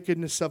knows the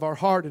wickedness of our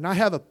heart. And I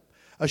have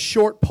a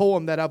short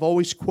poem that I've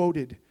always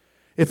quoted.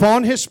 If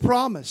on His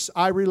promise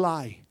I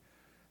rely,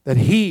 that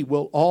He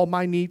will all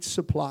my needs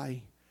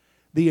supply,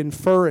 the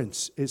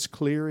inference is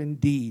clear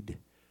indeed.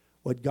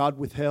 What God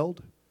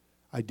withheld,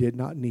 I did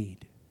not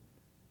need.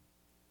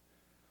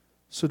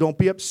 So don't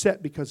be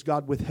upset because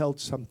God withheld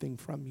something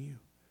from you.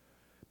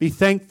 Be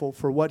thankful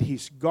for what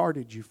He's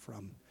guarded you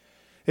from.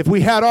 If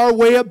we had our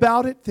way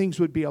about it, things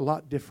would be a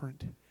lot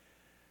different.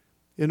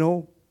 You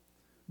know,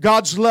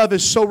 God's love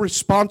is so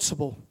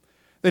responsible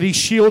that He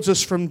shields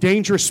us from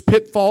dangerous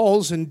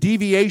pitfalls and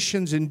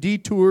deviations and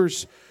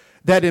detours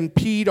that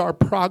impede our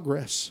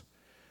progress.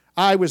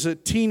 I was a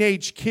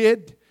teenage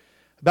kid,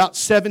 about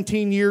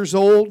 17 years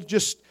old,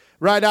 just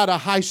right out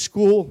of high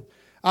school.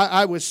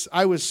 I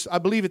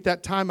believe at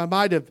that time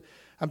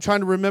I'm trying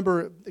to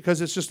remember because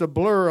it's just a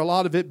blur, a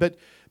lot of it, but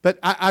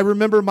I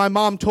remember my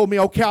mom told me,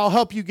 okay, I'll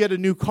help you get a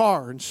new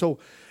car. And so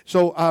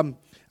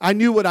I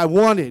knew what I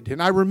wanted.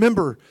 And I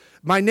remember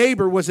my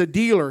neighbor was a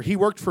dealer. He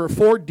worked for a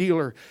Ford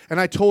dealer. And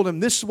I told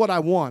him, this is what I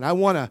want.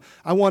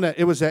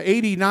 It was an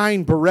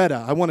 89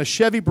 Beretta. I want a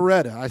Chevy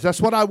Beretta. That's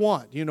what I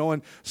want,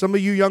 And some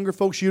of you younger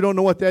folks, you don't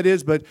know what that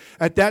is. But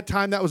at that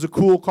time, that was a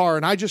cool car.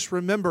 And I just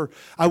remember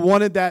I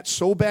wanted that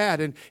so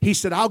bad. And he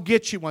said, I'll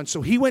get you one.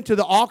 So he went to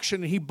the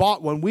auction and he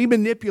bought one. We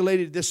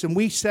manipulated this and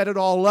we set it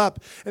all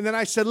up. And then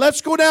I said, let's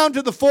go down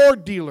to the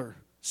Ford dealer,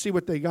 see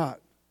what they got.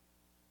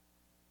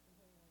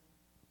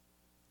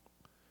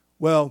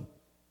 Well,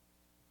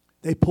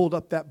 they pulled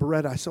up that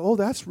Beretta. I said, oh,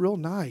 that's real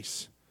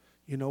nice.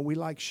 We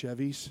like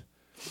Chevys.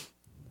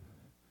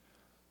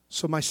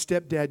 So my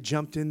stepdad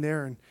jumped in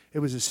there, and it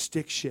was a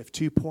stick shift,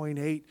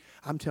 2.8.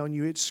 I'm telling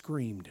you, it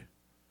screamed.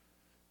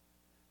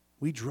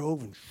 We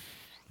drove, and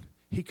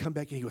he come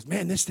back, and he goes,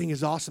 man, this thing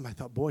is awesome. I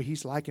thought, boy,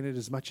 he's liking it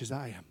as much as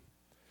I am.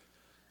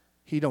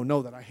 He don't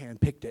know that I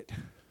handpicked it.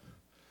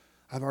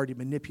 I've already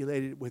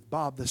manipulated it with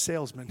Bob, the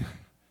salesman.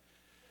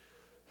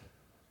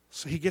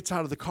 So he gets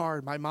out of the car,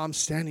 and my mom's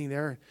standing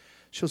there.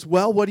 She goes,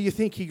 well, what do you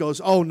think? He goes,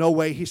 oh, no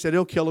way. He said,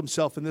 he'll kill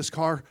himself in this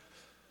car.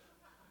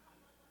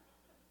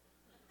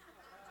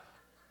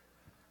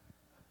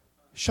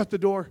 Shut the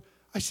door.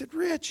 I said,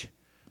 Rich,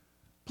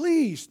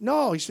 please.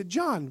 No. He said,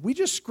 John, we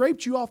just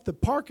scraped you off the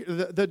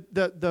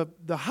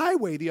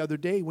highway the other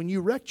day when you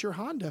wrecked your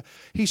Honda.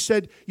 He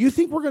said, you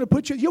think we're going to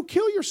put you, you'll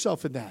kill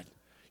yourself in that.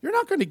 You're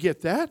not going to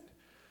get that.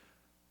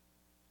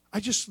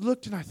 I just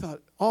looked and I thought,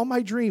 all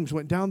my dreams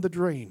went down the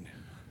drain.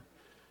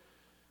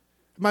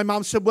 My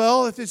mom said,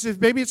 well,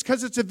 maybe it's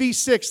because it's a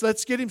V6.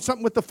 Let's get him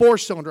something with the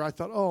 4-cylinder. I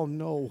thought, oh,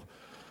 no.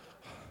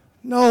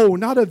 No,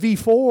 not a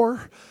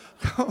V4.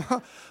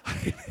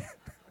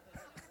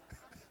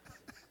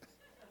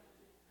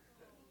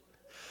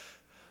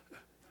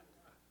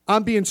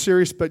 I'm being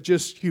serious, but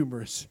just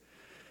humorous.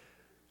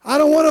 I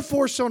don't want a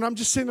 4-cylinder. I'm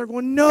just sitting there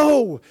going,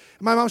 no.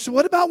 And my mom said,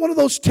 what about one of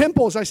those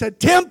Tempos? I said,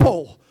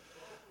 Tempo.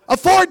 A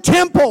Ford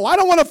Tempo. I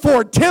don't want a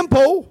Ford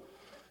Tempo.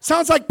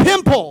 Sounds like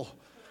pimple.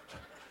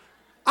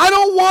 I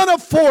don't want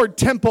a Ford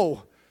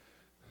Tempo.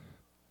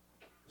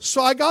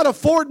 So I got a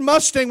Ford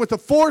Mustang with a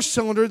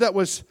 4-cylinder that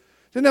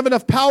didn't have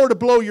enough power to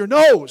blow your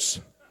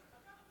nose.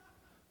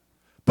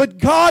 But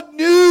God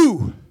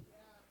knew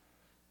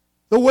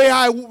the way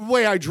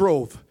I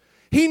drove.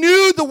 He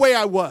knew the way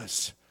I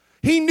was.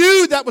 He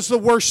knew that was the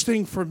worst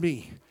thing for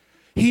me.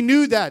 He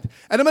knew that.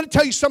 And I'm going to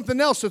tell you something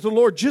else that the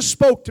Lord just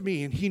spoke to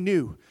me, and He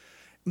knew.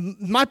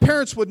 My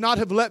parents would not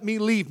have let me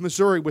leave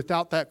Missouri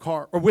without that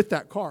car, or with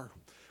that car.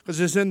 Because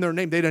it's in their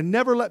name. They'd have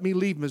never let me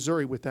leave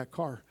Missouri with that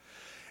car.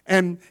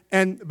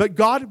 But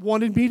God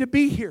wanted me to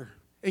be here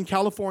in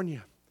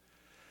California.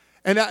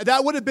 And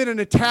that would have been an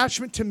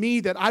attachment to me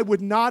that I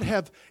would not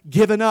have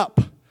given up.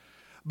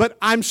 But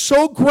I'm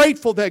so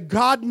grateful that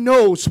God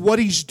knows what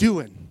He's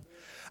doing.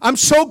 I'm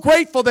so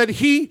grateful that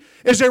He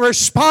is a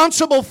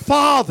responsible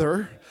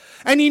Father.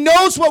 And He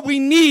knows what we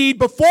need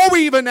before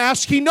we even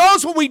ask. He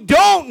knows what we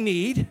don't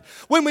need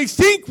when we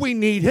think we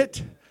need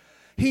it.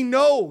 He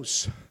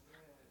knows.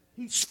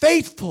 He's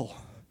faithful.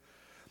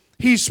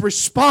 He's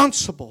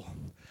responsible.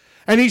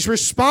 And He's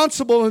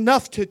responsible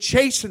enough to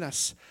chasten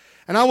us.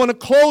 And I want to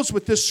close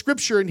with this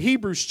scripture in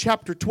Hebrews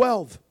chapter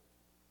 12.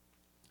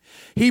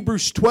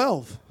 Hebrews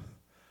 12.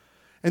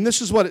 And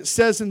this is what it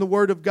says in the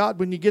Word of God.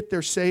 When you get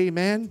there, say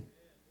amen.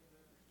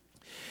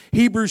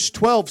 Hebrews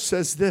 12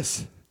 says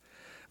this.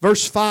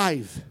 Verse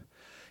 5.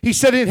 He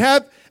said,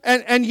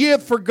 And ye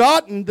have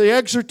forgotten the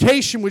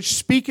exhortation which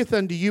speaketh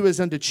unto you as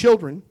unto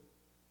children.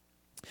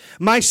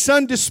 My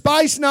son,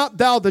 despise not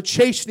thou the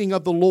chastening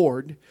of the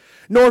Lord,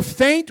 nor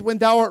faint when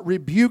thou art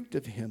rebuked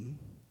of Him.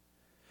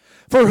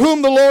 For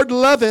whom the Lord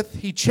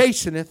loveth, He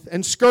chasteneth,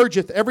 and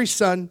scourgeth every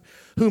son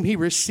whom He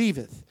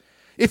receiveth.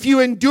 If you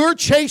endure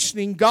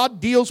chastening, God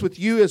deals with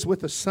you as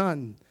with a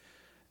son.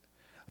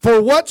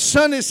 For what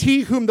son is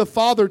he whom the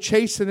Father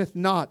chasteneth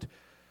not?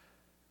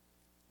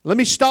 Let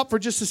me stop for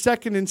just a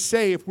second and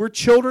say, if we're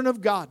children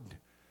of God,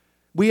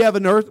 we have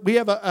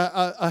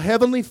a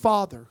heavenly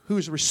Father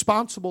who's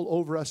responsible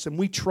over us, and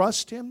we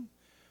trust Him.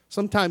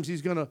 Sometimes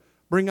He's going to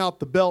bring out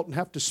the belt and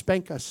have to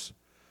spank us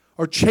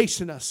or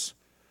chasten us.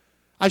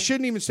 I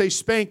shouldn't even say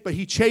spank, but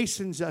He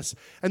chastens us.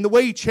 And the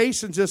way He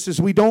chastens us is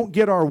we don't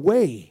get our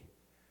way.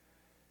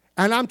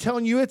 And I'm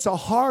telling you, it's a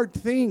hard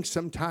thing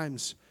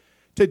sometimes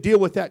to deal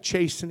with that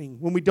chastening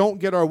when we don't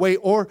get our way.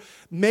 Or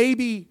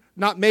maybe,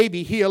 not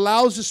maybe, He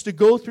allows us to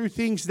go through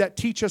things that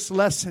teach us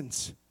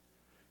lessons.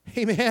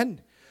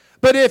 Amen.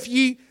 But if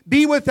ye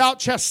be without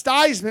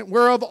chastisement,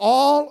 whereof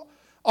all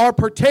are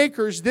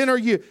partakers, then are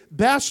you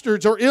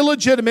bastards or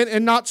illegitimate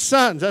and not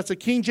sons. That's a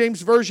King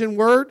James Version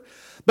word.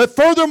 But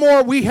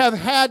furthermore, we have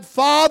had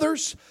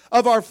fathers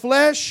of our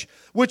flesh,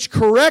 which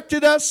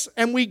corrected us,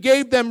 and we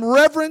gave them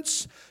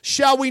reverence.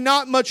 Shall we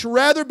not much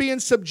rather be in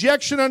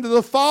subjection unto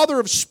the Father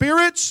of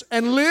spirits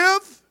and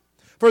live?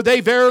 For they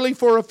verily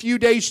for a few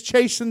days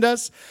chastened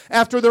us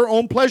after their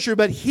own pleasure.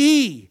 But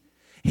He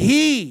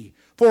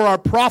for our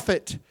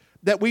profit,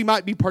 that we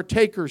might be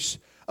partakers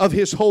of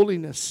His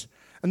holiness.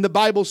 And the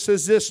Bible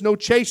says this, no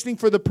chastening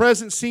for the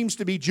present seems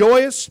to be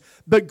joyous,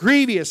 but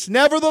grievous.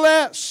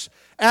 Nevertheless,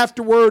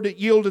 afterward it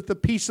yieldeth the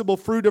peaceable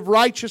fruit of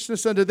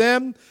righteousness unto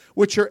them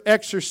which are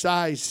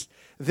exercised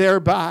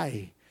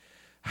thereby.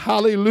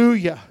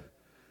 Hallelujah.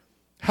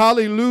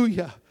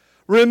 Hallelujah.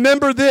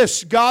 Remember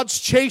this, God's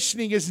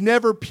chastening is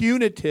never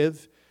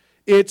punitive,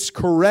 it's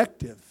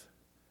corrective.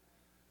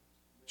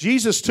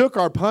 Jesus took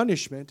our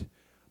punishment,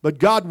 but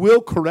God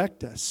will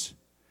correct us.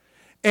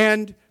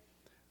 And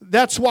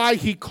that's why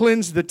He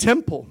cleansed the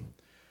temple.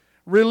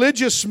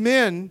 Religious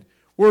men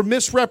were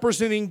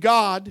misrepresenting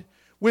God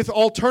with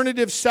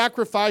alternative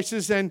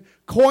sacrifices and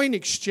coin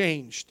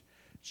exchanges.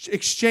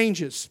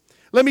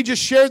 Let me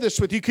just share this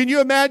with you. Can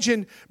you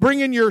imagine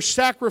bringing your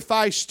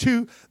sacrifice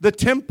to the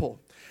temple?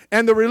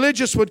 And the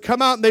religious would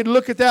come out and they'd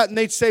look at that and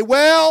they'd say,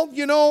 well,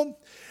 you know,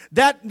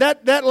 that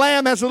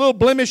lamb has a little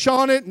blemish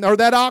on it, or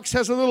that ox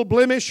has a little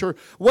blemish, or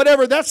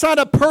whatever. That's not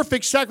a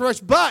perfect sacrifice.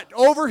 But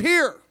over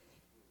here,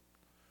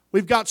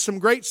 we've got some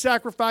great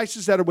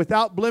sacrifices that are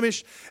without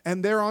blemish,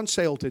 and they're on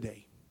sale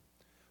today.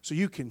 So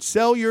you can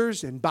sell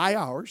yours and buy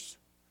ours.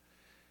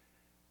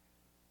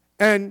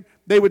 And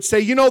they would say,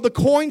 you know, the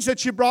coins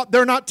that you brought,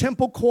 they're not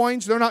temple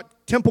coins, they're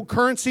not temple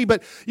currency,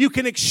 but you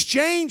can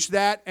exchange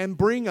that and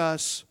bring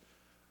us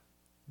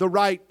the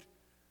right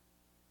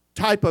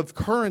type of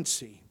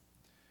currency.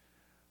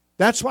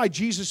 That's why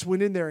Jesus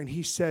went in there and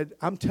He said,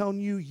 I'm telling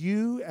you,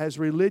 you as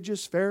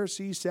religious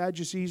Pharisees,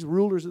 Sadducees,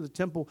 rulers of the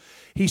temple,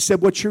 He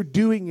said, what you're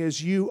doing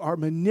is you are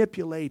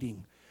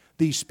manipulating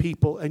these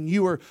people and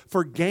you are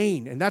for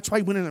gain. And that's why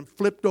He went in and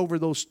flipped over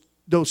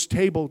those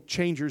table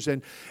changers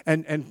and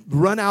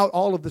run out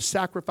all of the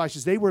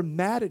sacrifices. They were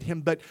mad at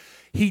Him, but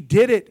He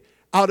did it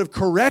out of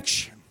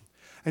correction.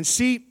 And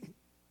see,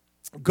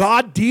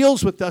 God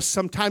deals with us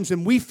sometimes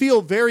and we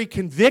feel very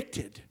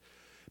convicted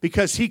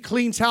because He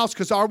cleans house.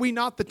 Because are we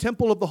not the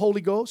temple of the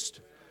Holy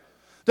Ghost?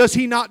 Does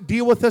He not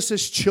deal with us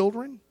as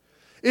children?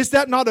 Is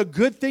that not a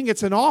good thing?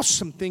 It's an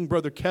awesome thing,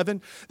 Brother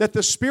Kevin, that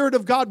the Spirit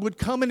of God would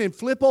come in and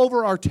flip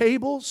over our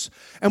tables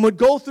and would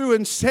go through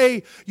and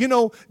say, you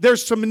know,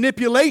 there's some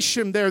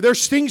manipulation there.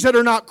 There's things that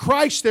are not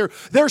Christ there.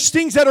 There's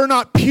things that are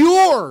not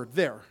pure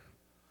there.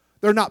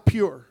 They're not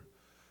pure.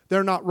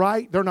 They're not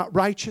right. They're not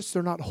righteous.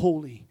 They're not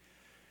holy.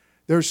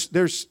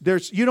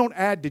 You don't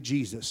add to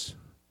Jesus.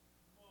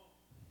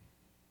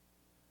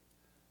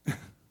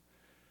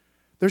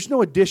 There's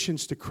no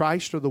additions to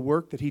Christ or the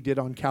work that He did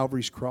on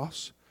Calvary's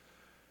cross.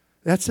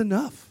 That's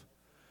enough.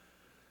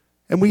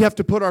 And we have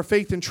to put our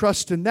faith and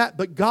trust in that.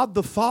 But God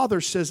the Father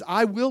says,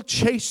 I will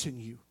chasten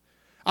you.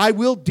 I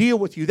will deal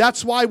with you.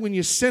 That's why when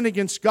you sin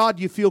against God,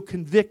 you feel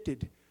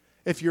convicted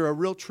if you're a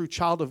real true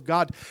child of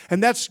God.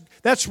 And that's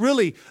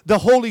really the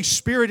Holy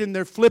Spirit in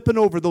there flipping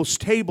over those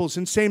tables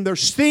and saying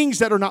there's things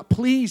that are not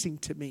pleasing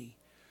to me.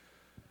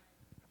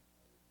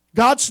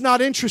 God's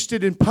not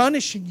interested in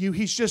punishing you.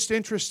 He's just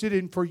interested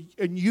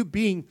in you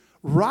being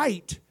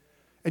right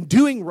and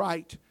doing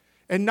right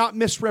and not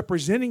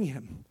misrepresenting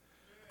Him.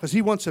 Because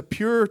He wants a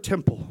pure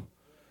temple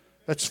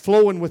that's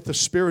flowing with the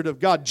Spirit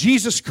of God.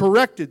 Jesus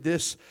corrected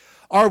this.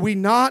 Are we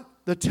not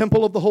the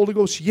temple of the Holy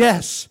Ghost?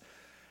 Yes.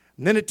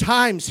 And then at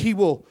times He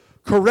will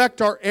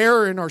correct our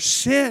error and our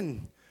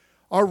sin,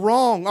 our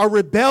wrong, our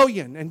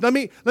rebellion. And let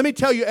me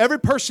tell you, every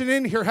person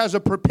in here has a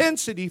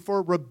propensity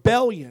for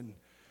rebellion.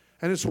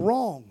 And it's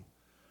wrong.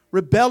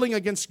 Rebelling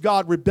against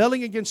God,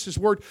 rebelling against His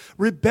Word,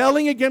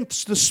 rebelling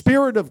against the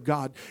Spirit of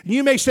God. And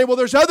you may say, well,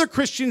 there's other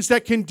Christians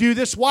that can do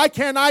this. Why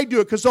can't I do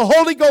it? Because the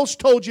Holy Ghost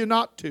told you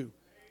not to.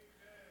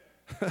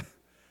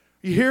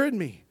 You hearing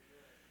me?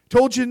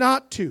 Told you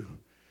not to.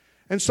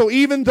 And so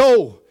even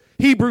though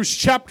Hebrews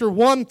chapter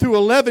 1 through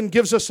 11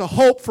 gives us a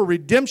hope for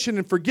redemption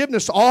and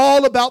forgiveness,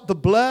 all about the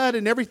blood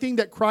and everything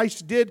that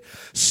Christ did,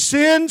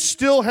 sin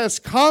still has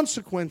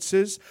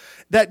consequences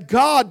that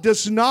God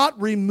does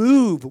not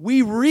remove.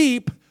 We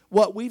reap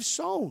what we've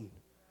sown.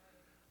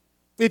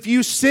 If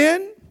you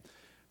sin,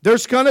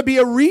 there's going to be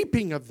a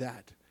reaping of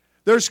that.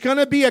 There's going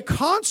to be a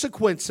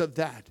consequence of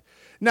that.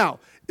 Now,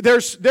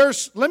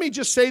 let me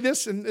just say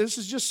this, and this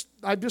is just,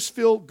 I just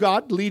feel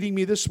God leading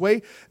me this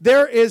way.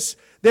 There is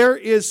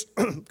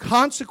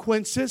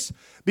consequences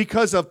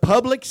because of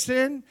public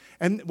sin,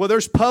 and well,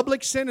 there's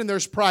public sin and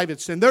there's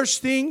private sin. There's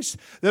things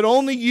that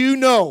only you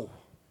know,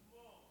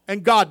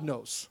 and God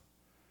knows.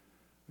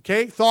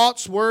 Okay?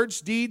 Thoughts, words,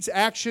 deeds,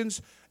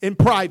 actions in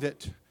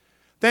private.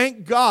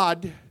 Thank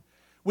God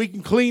we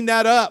can clean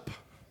that up.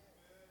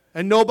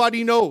 And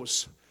nobody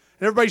knows.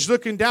 And everybody's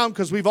looking down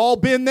because we've all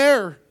been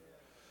there.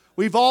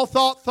 We've all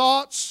thought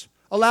thoughts,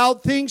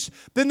 allowed things.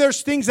 Then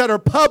there's things that are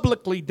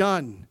publicly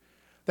done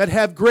that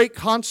have great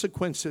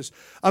consequences.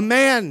 A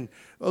man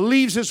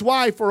leaves his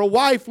wife, or a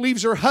wife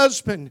leaves her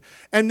husband,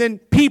 and then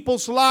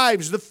people's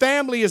lives, the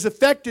family is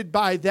affected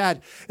by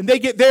that. And they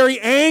get very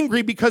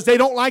angry because they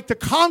don't like the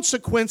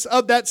consequence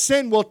of that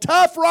sin. Well,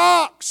 tough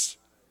rocks.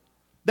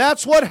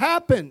 That's what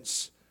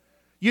happens.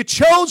 You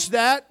chose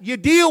that, you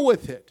deal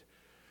with it.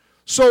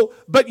 So,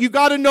 but you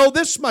got to know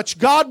this much.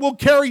 God will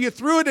carry you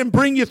through it and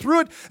bring you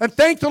through it. And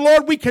thank the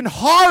Lord we can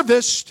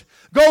harvest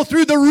go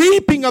through the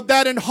reaping of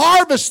that and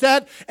harvest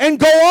that and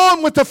go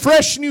on with the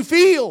fresh new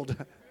field.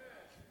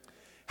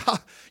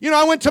 You know,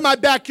 I went to my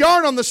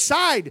backyard on the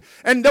side,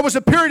 and there was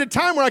a period of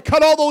time where I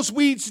cut all those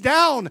weeds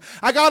down.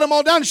 I got them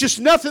all down. It's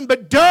just nothing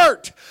but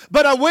dirt.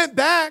 But I went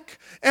back,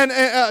 and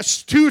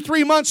 2 or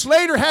 3 months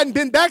later, hadn't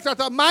been back there. I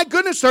thought, my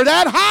goodness, they're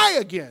that high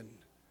again.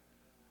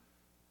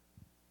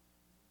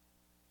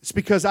 It's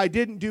because I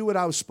didn't do what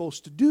I was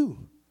supposed to do.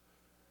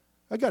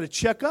 I got to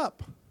check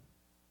up.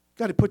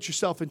 Got to put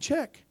yourself in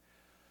check.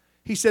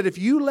 He said, if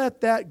you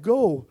let that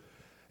go,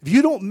 if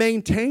you don't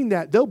maintain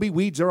that, there'll be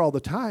weeds there all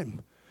the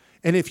time.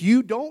 And if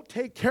you don't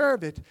take care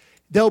of it,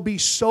 they'll be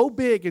so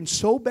big and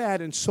so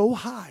bad and so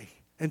high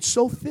and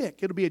so thick,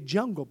 it'll be a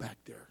jungle back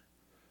there.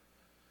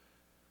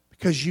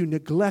 Because you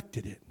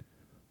neglected it.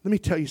 Let me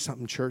tell you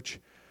something, church.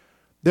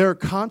 There are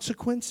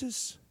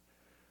consequences,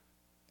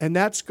 and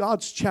that's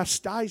God's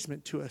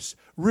chastisement to us.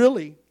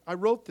 Really, I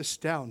wrote this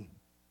down.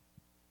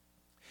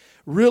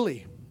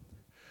 Really,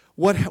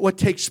 what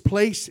takes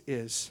place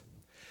is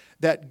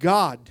that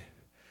God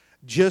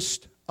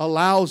just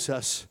allows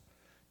us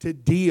to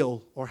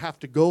deal or have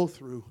to go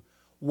through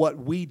what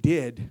we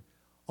did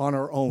on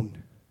our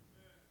own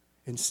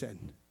in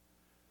sin.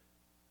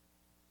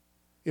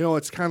 You know,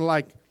 it's kind of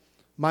like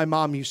my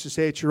mom used to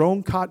say, it's your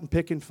own cotton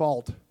picking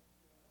fault.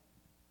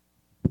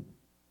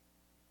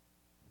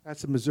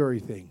 That's a Missouri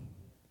thing.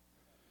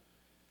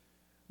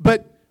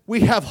 But we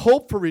have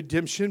hope for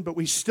redemption, but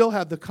we still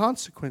have the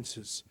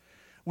consequences.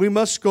 We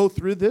must go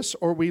through this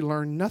or we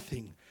learn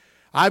nothing.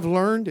 I've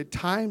learned at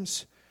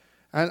times,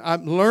 and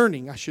I'm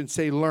learning, I shouldn't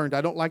say learned.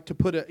 I don't like to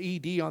put an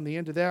ED on the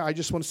end of that. I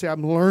just want to say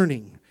I'm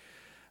learning.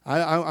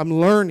 I'm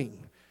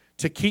learning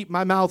to keep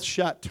my mouth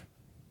shut.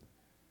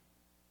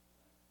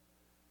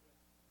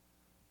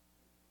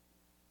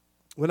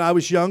 When I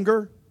was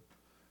younger,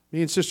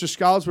 me and Sister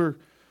Skiles were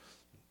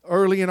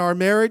early in our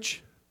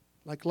marriage,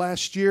 like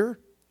last year.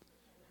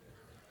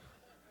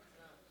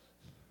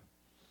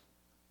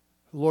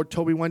 The Lord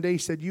told me one day, He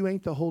said, you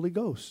ain't the Holy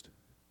Ghost.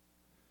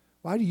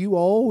 Why do you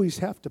always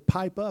have to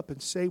pipe up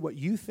and say what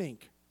you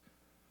think?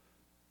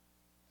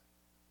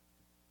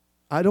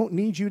 I don't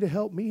need you to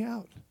help me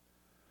out.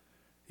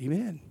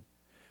 Amen.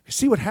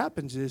 See, what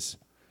happens is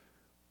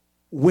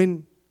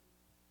when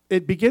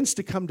it begins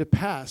to come to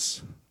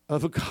pass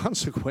of a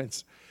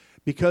consequence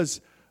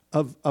because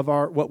of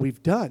what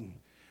we've done,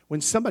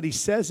 when somebody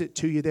says it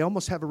to you, they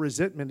almost have a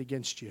resentment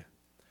against you.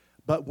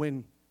 But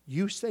when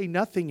you say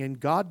nothing and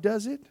God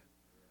does it,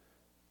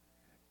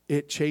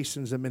 it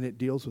chastens them and it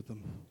deals with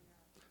them.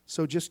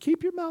 So just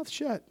keep your mouth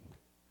shut.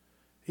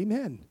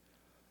 Amen.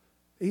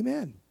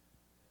 Amen.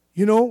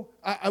 You know,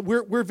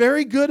 we're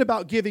very good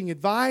about giving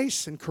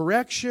advice and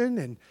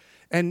correction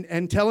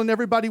and telling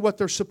everybody what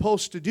they're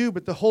supposed to do.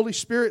 But the Holy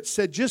Spirit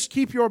said, just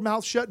keep your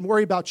mouth shut and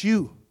worry about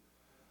you.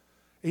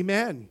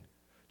 Amen.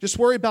 Just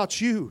worry about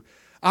you.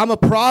 I'm a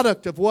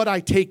product of what I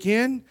take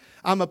in.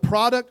 I'm a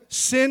product.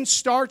 Sin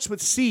starts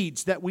with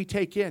seeds that we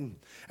take in.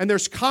 And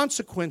there's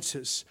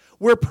consequences.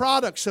 We're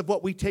products of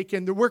what we take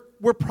in.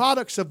 We're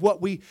products of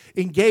what we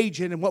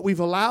engage in and what we've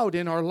allowed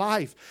in our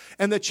life.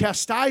 And the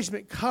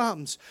chastisement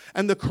comes,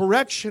 and the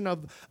correction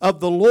of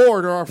the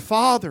Lord or our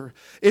Father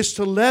is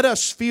to let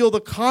us feel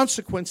the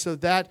consequence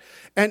of that.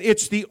 And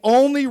it's the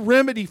only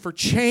remedy for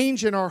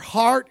change in our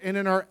heart and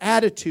in our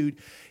attitude.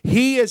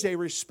 He is a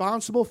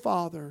responsible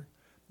Father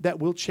that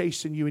will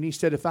chasten you. And He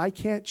said, if I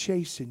can't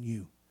chasten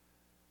you,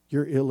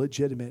 you're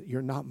illegitimate.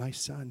 You're not my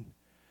son.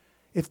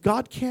 If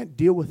God can't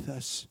deal with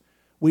us,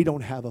 we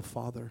don't have a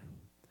Father.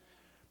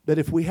 But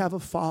if we have a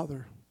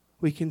Father,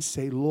 we can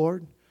say,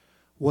 Lord,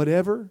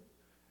 whatever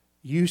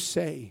you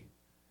say,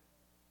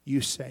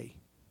 you say.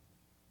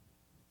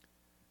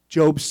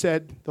 Job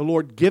said, the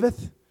Lord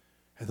giveth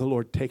and the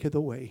Lord taketh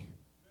away.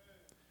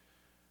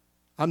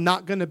 I'm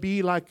not going to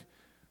be like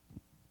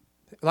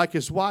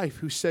his wife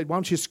who said, why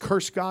don't you just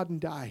curse God and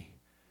die?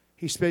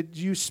 He said,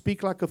 you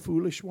speak like a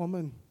foolish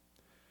woman.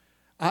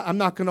 I'm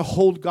not going to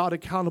hold God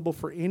accountable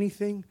for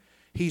anything.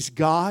 He's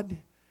God.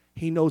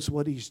 He knows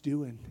what He's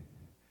doing.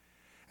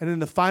 And in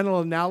the final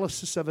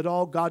analysis of it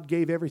all, God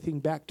gave everything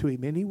back to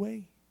him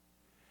anyway.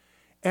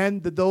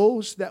 And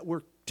those that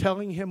were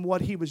telling him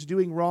what he was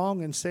doing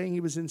wrong and saying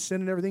he was in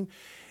sin and everything,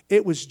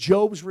 it was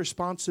Job's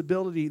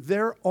responsibility.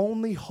 Their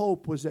only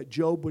hope was that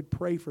Job would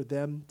pray for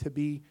them to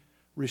be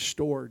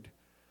restored,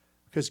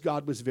 because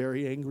God was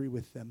very angry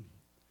with them.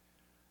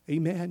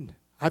 Amen.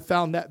 I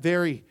found that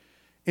very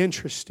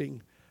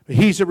interesting.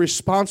 He's a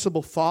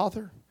responsible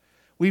Father.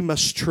 We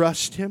must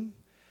trust Him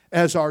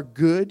as our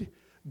good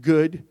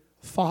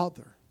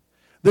Father.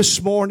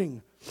 This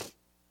morning,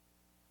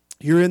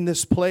 you're in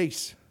this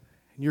place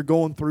and you're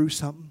going through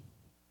something.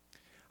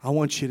 I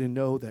want you to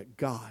know that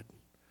God,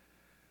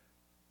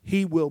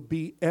 He will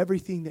be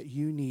everything that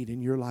you need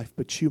in your life,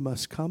 but you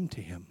must come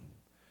to Him.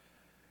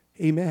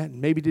 Amen.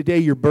 Maybe today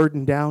you're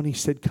burdened down. He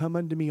said, come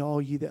unto me,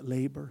 all ye that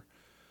labor,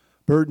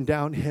 burdened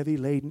down, heavy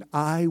laden.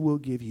 I will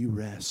give you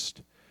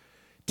rest.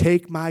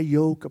 Take my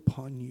yoke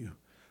upon you.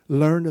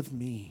 Learn of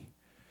me.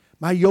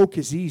 My yoke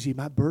is easy.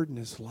 My burden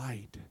is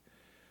light.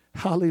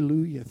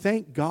 Hallelujah.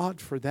 Thank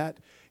God for that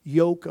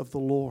yoke of the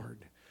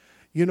Lord.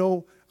 You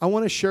know, I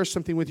want to share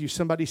something with you.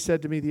 Somebody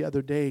said to me the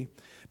other day,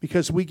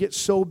 because we get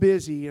so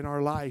busy in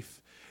our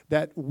life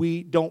that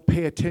we don't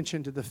pay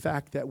attention to the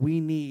fact that we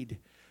need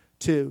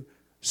to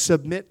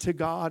submit to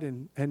God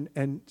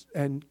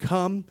and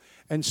come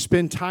and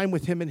spend time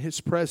with Him in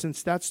His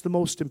presence. That's the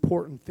most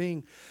important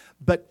thing.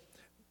 But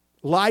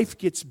life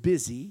gets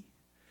busy,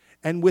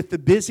 and with the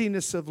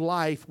busyness of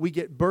life, we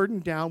get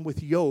burdened down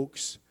with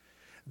yokes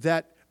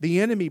that the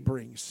enemy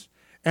brings.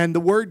 And the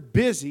word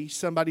busy,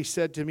 somebody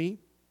said to me,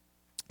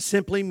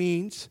 simply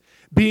means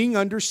being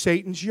under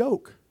Satan's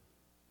yoke.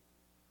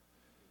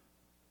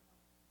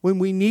 When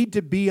we need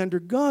to be under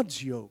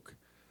God's yoke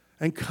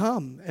and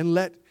come and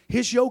let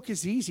His yoke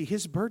is easy,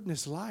 His burden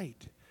is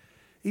light.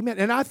 Amen.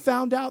 And I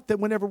found out that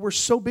whenever we're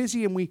so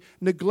busy and we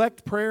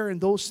neglect prayer and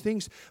those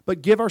things,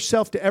 but give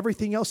ourselves to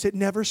everything else, it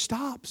never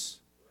stops.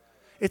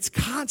 It's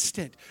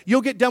constant. You'll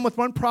get done with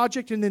one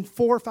project and then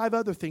 4 or 5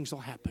 other things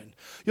will happen.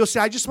 You'll say,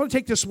 I just want to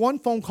take this one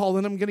phone call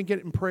and I'm going to get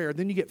it in prayer.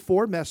 Then you get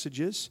 4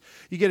 messages.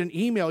 You get an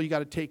email you got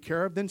to take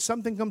care of. Then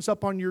something comes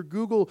up on your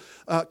Google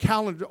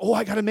calendar. Oh,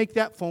 I got to make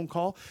that phone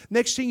call.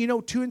 Next thing you know,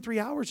 2 and 3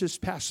 hours has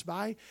passed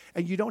by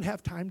and you don't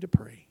have time to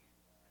pray.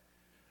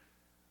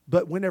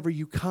 But whenever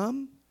you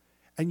come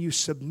and you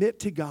submit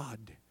to God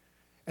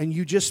and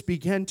you just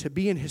begin to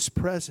be in His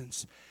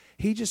presence,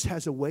 He just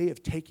has a way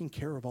of taking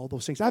care of all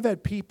those things. I've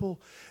had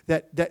people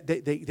that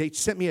they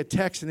sent me a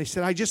text and they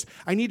said,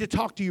 I need to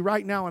talk to you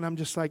right now. And I'm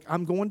just like,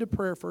 I'm going to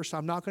prayer first.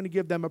 I'm not going to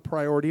give them a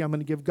priority. I'm going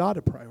to give God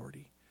a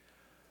priority.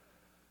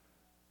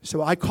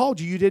 So I called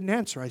you. You didn't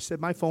answer. I said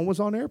my phone was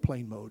on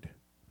airplane mode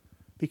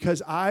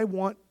because I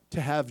want to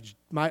have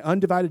my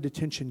undivided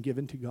attention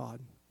given to God.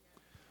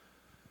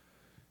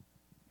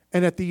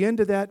 And at the end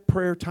of that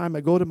prayer time,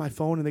 I go to my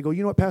phone and they go,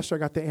 you know what, Pastor, I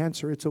got the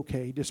answer. It's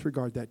okay.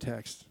 Disregard that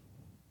text.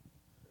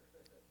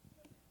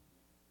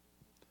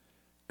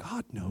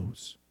 God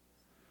knows.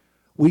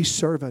 We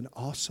serve an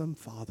awesome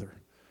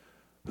Father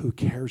who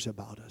cares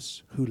about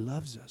us, who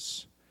loves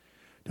us.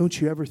 Don't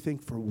you ever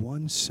think for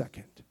 1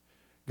 second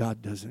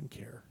God doesn't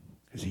care,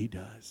 because He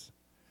does.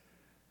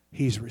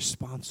 He's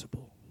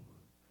responsible.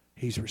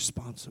 He's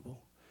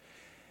responsible.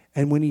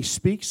 And when He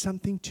speaks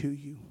something to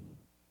you,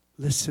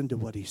 listen to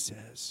what He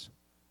says.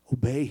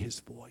 Obey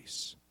His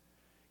voice.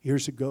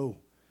 Years ago,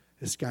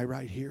 this guy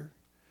right here,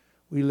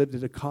 we lived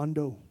at a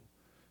condo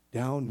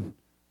down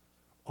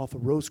off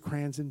of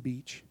Rosecrans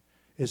Beach.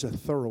 Is a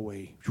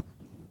thoroughway.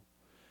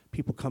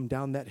 People come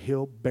down that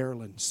hill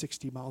barreling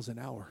 60 miles an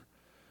hour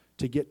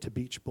to get to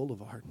Beach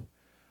Boulevard.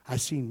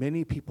 I've seen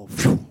many people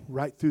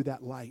right through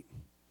that light.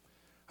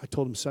 I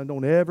told him, son,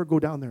 don't ever go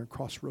down there and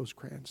cross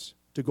Rosecrans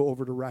to go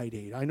over to Rite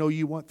Aid. I know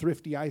you want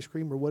thrifty ice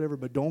cream or whatever,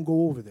 but don't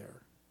go over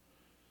there.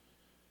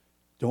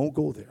 Don't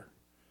go there.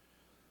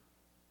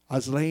 I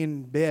was laying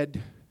in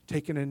bed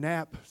taking a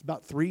nap. It's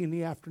about 3 in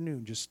the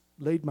afternoon. Just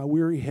laid my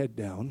weary head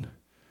down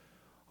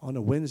on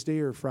a Wednesday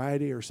or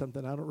Friday or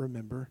something, I don't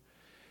remember.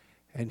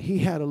 And he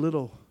had a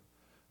little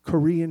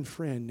Korean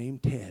friend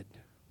named Ted.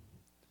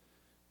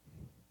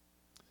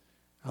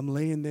 I'm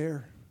laying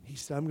there. He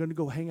said, I'm going to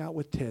go hang out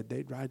with Ted.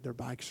 They'd ride their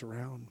bikes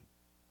around.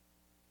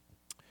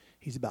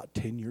 He's about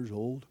 10 years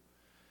old.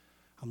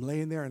 I'm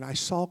laying there, and I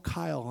saw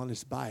Kyle on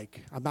his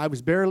bike. I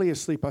was barely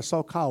asleep. I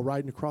saw Kyle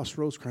riding across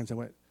Rosecrans. I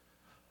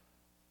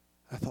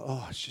thought,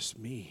 oh, it's just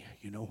me,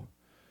 you know.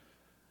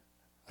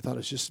 I thought it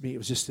was just me. It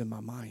was just in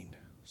my mind.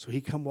 So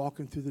he come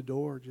walking through the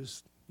door,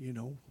 just, you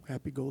know,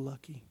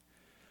 happy-go-lucky.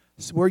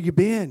 I said, where you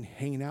been?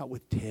 Hanging out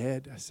with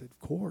Ted. I said, of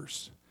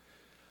course.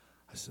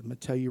 I said, I'm going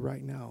to tell you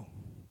right now.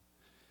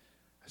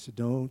 I said,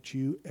 don't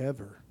you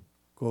ever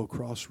go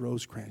across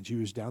Rosecrans. You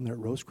was down there at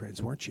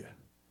Rosecrans, weren't you?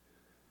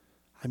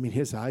 I mean,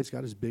 his eyes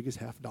got as big as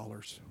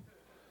 $50.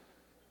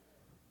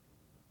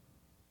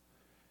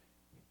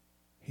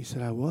 He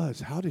said, I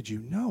was. How did you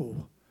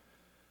know?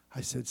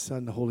 I said,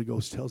 son, the Holy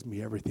Ghost tells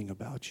me everything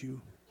about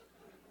you.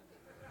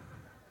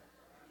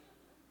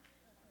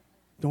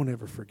 Don't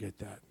ever forget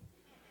that.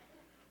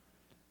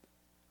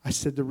 I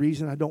said, the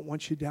reason I don't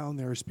want you down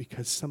there is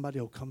because somebody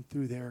will come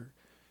through there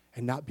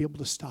and not be able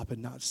to stop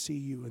and not see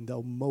you, and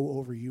they'll mow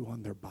over you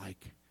on their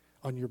bike,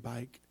 on your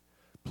bike.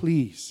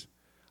 Please,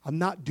 I'm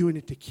not doing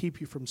it to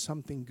keep you from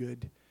something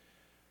good.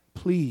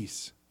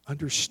 Please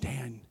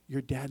understand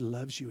your dad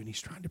loves you and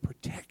he's trying to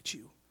protect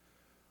you.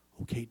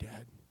 Okay,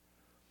 Dad.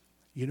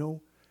 You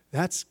know,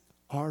 that's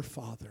our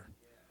Father.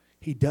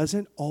 He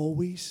doesn't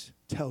always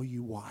tell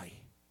you why.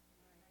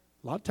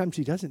 A lot of times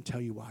He doesn't tell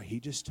you why.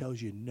 He just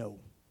tells you no.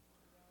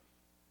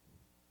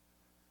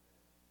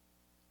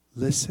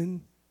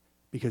 Listen,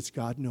 because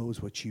God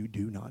knows what you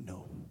do not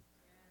know.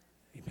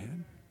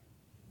 Amen.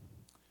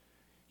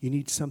 You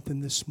need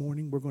something this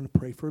morning? We're going to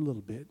pray for a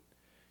little bit.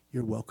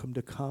 You're welcome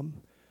to come.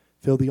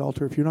 Fill the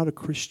altar. If you're not a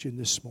Christian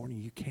this morning,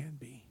 you can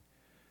be.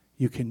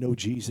 You can know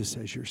Jesus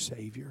as your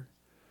Savior.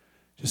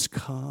 Just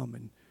come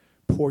and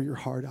pour your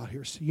heart out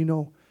here. So, you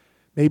know,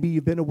 maybe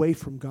you've been away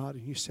from God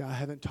and you say, I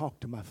haven't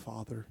talked to my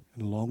Father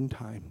in a long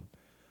time.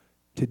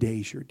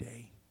 Today's your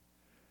day.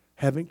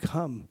 Haven't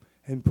come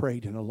and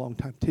prayed in a long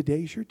time.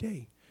 Today's your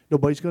day.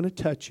 Nobody's going to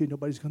touch you.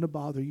 Nobody's going to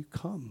bother you.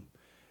 Come.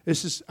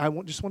 Just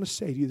want to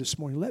say to you this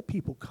morning, let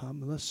people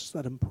come and let's just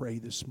let them pray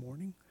this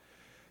morning.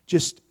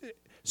 Just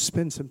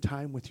spend some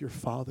time with your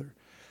Father.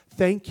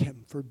 Thank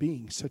Him for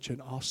being such an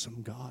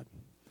awesome God.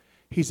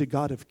 He's a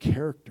God of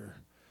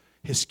character.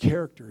 His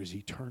character is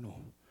eternal.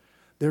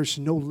 There's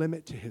no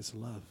limit to His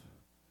love.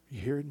 You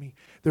hearing me?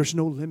 There's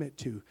no limit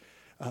to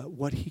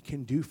what He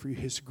can do for you.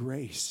 His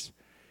grace,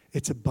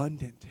 it's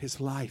abundant. His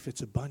life,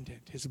 it's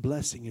abundant. His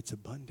blessing, it's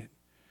abundant.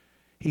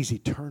 He's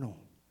eternal.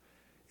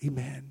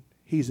 Amen.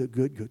 He's a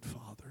good, good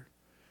Father.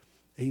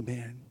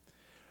 Amen.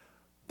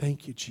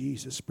 Thank you,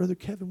 Jesus. Brother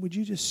Kevin, would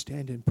you just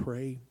stand and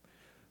pray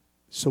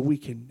so we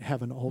can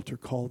have an altar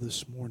call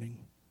this morning?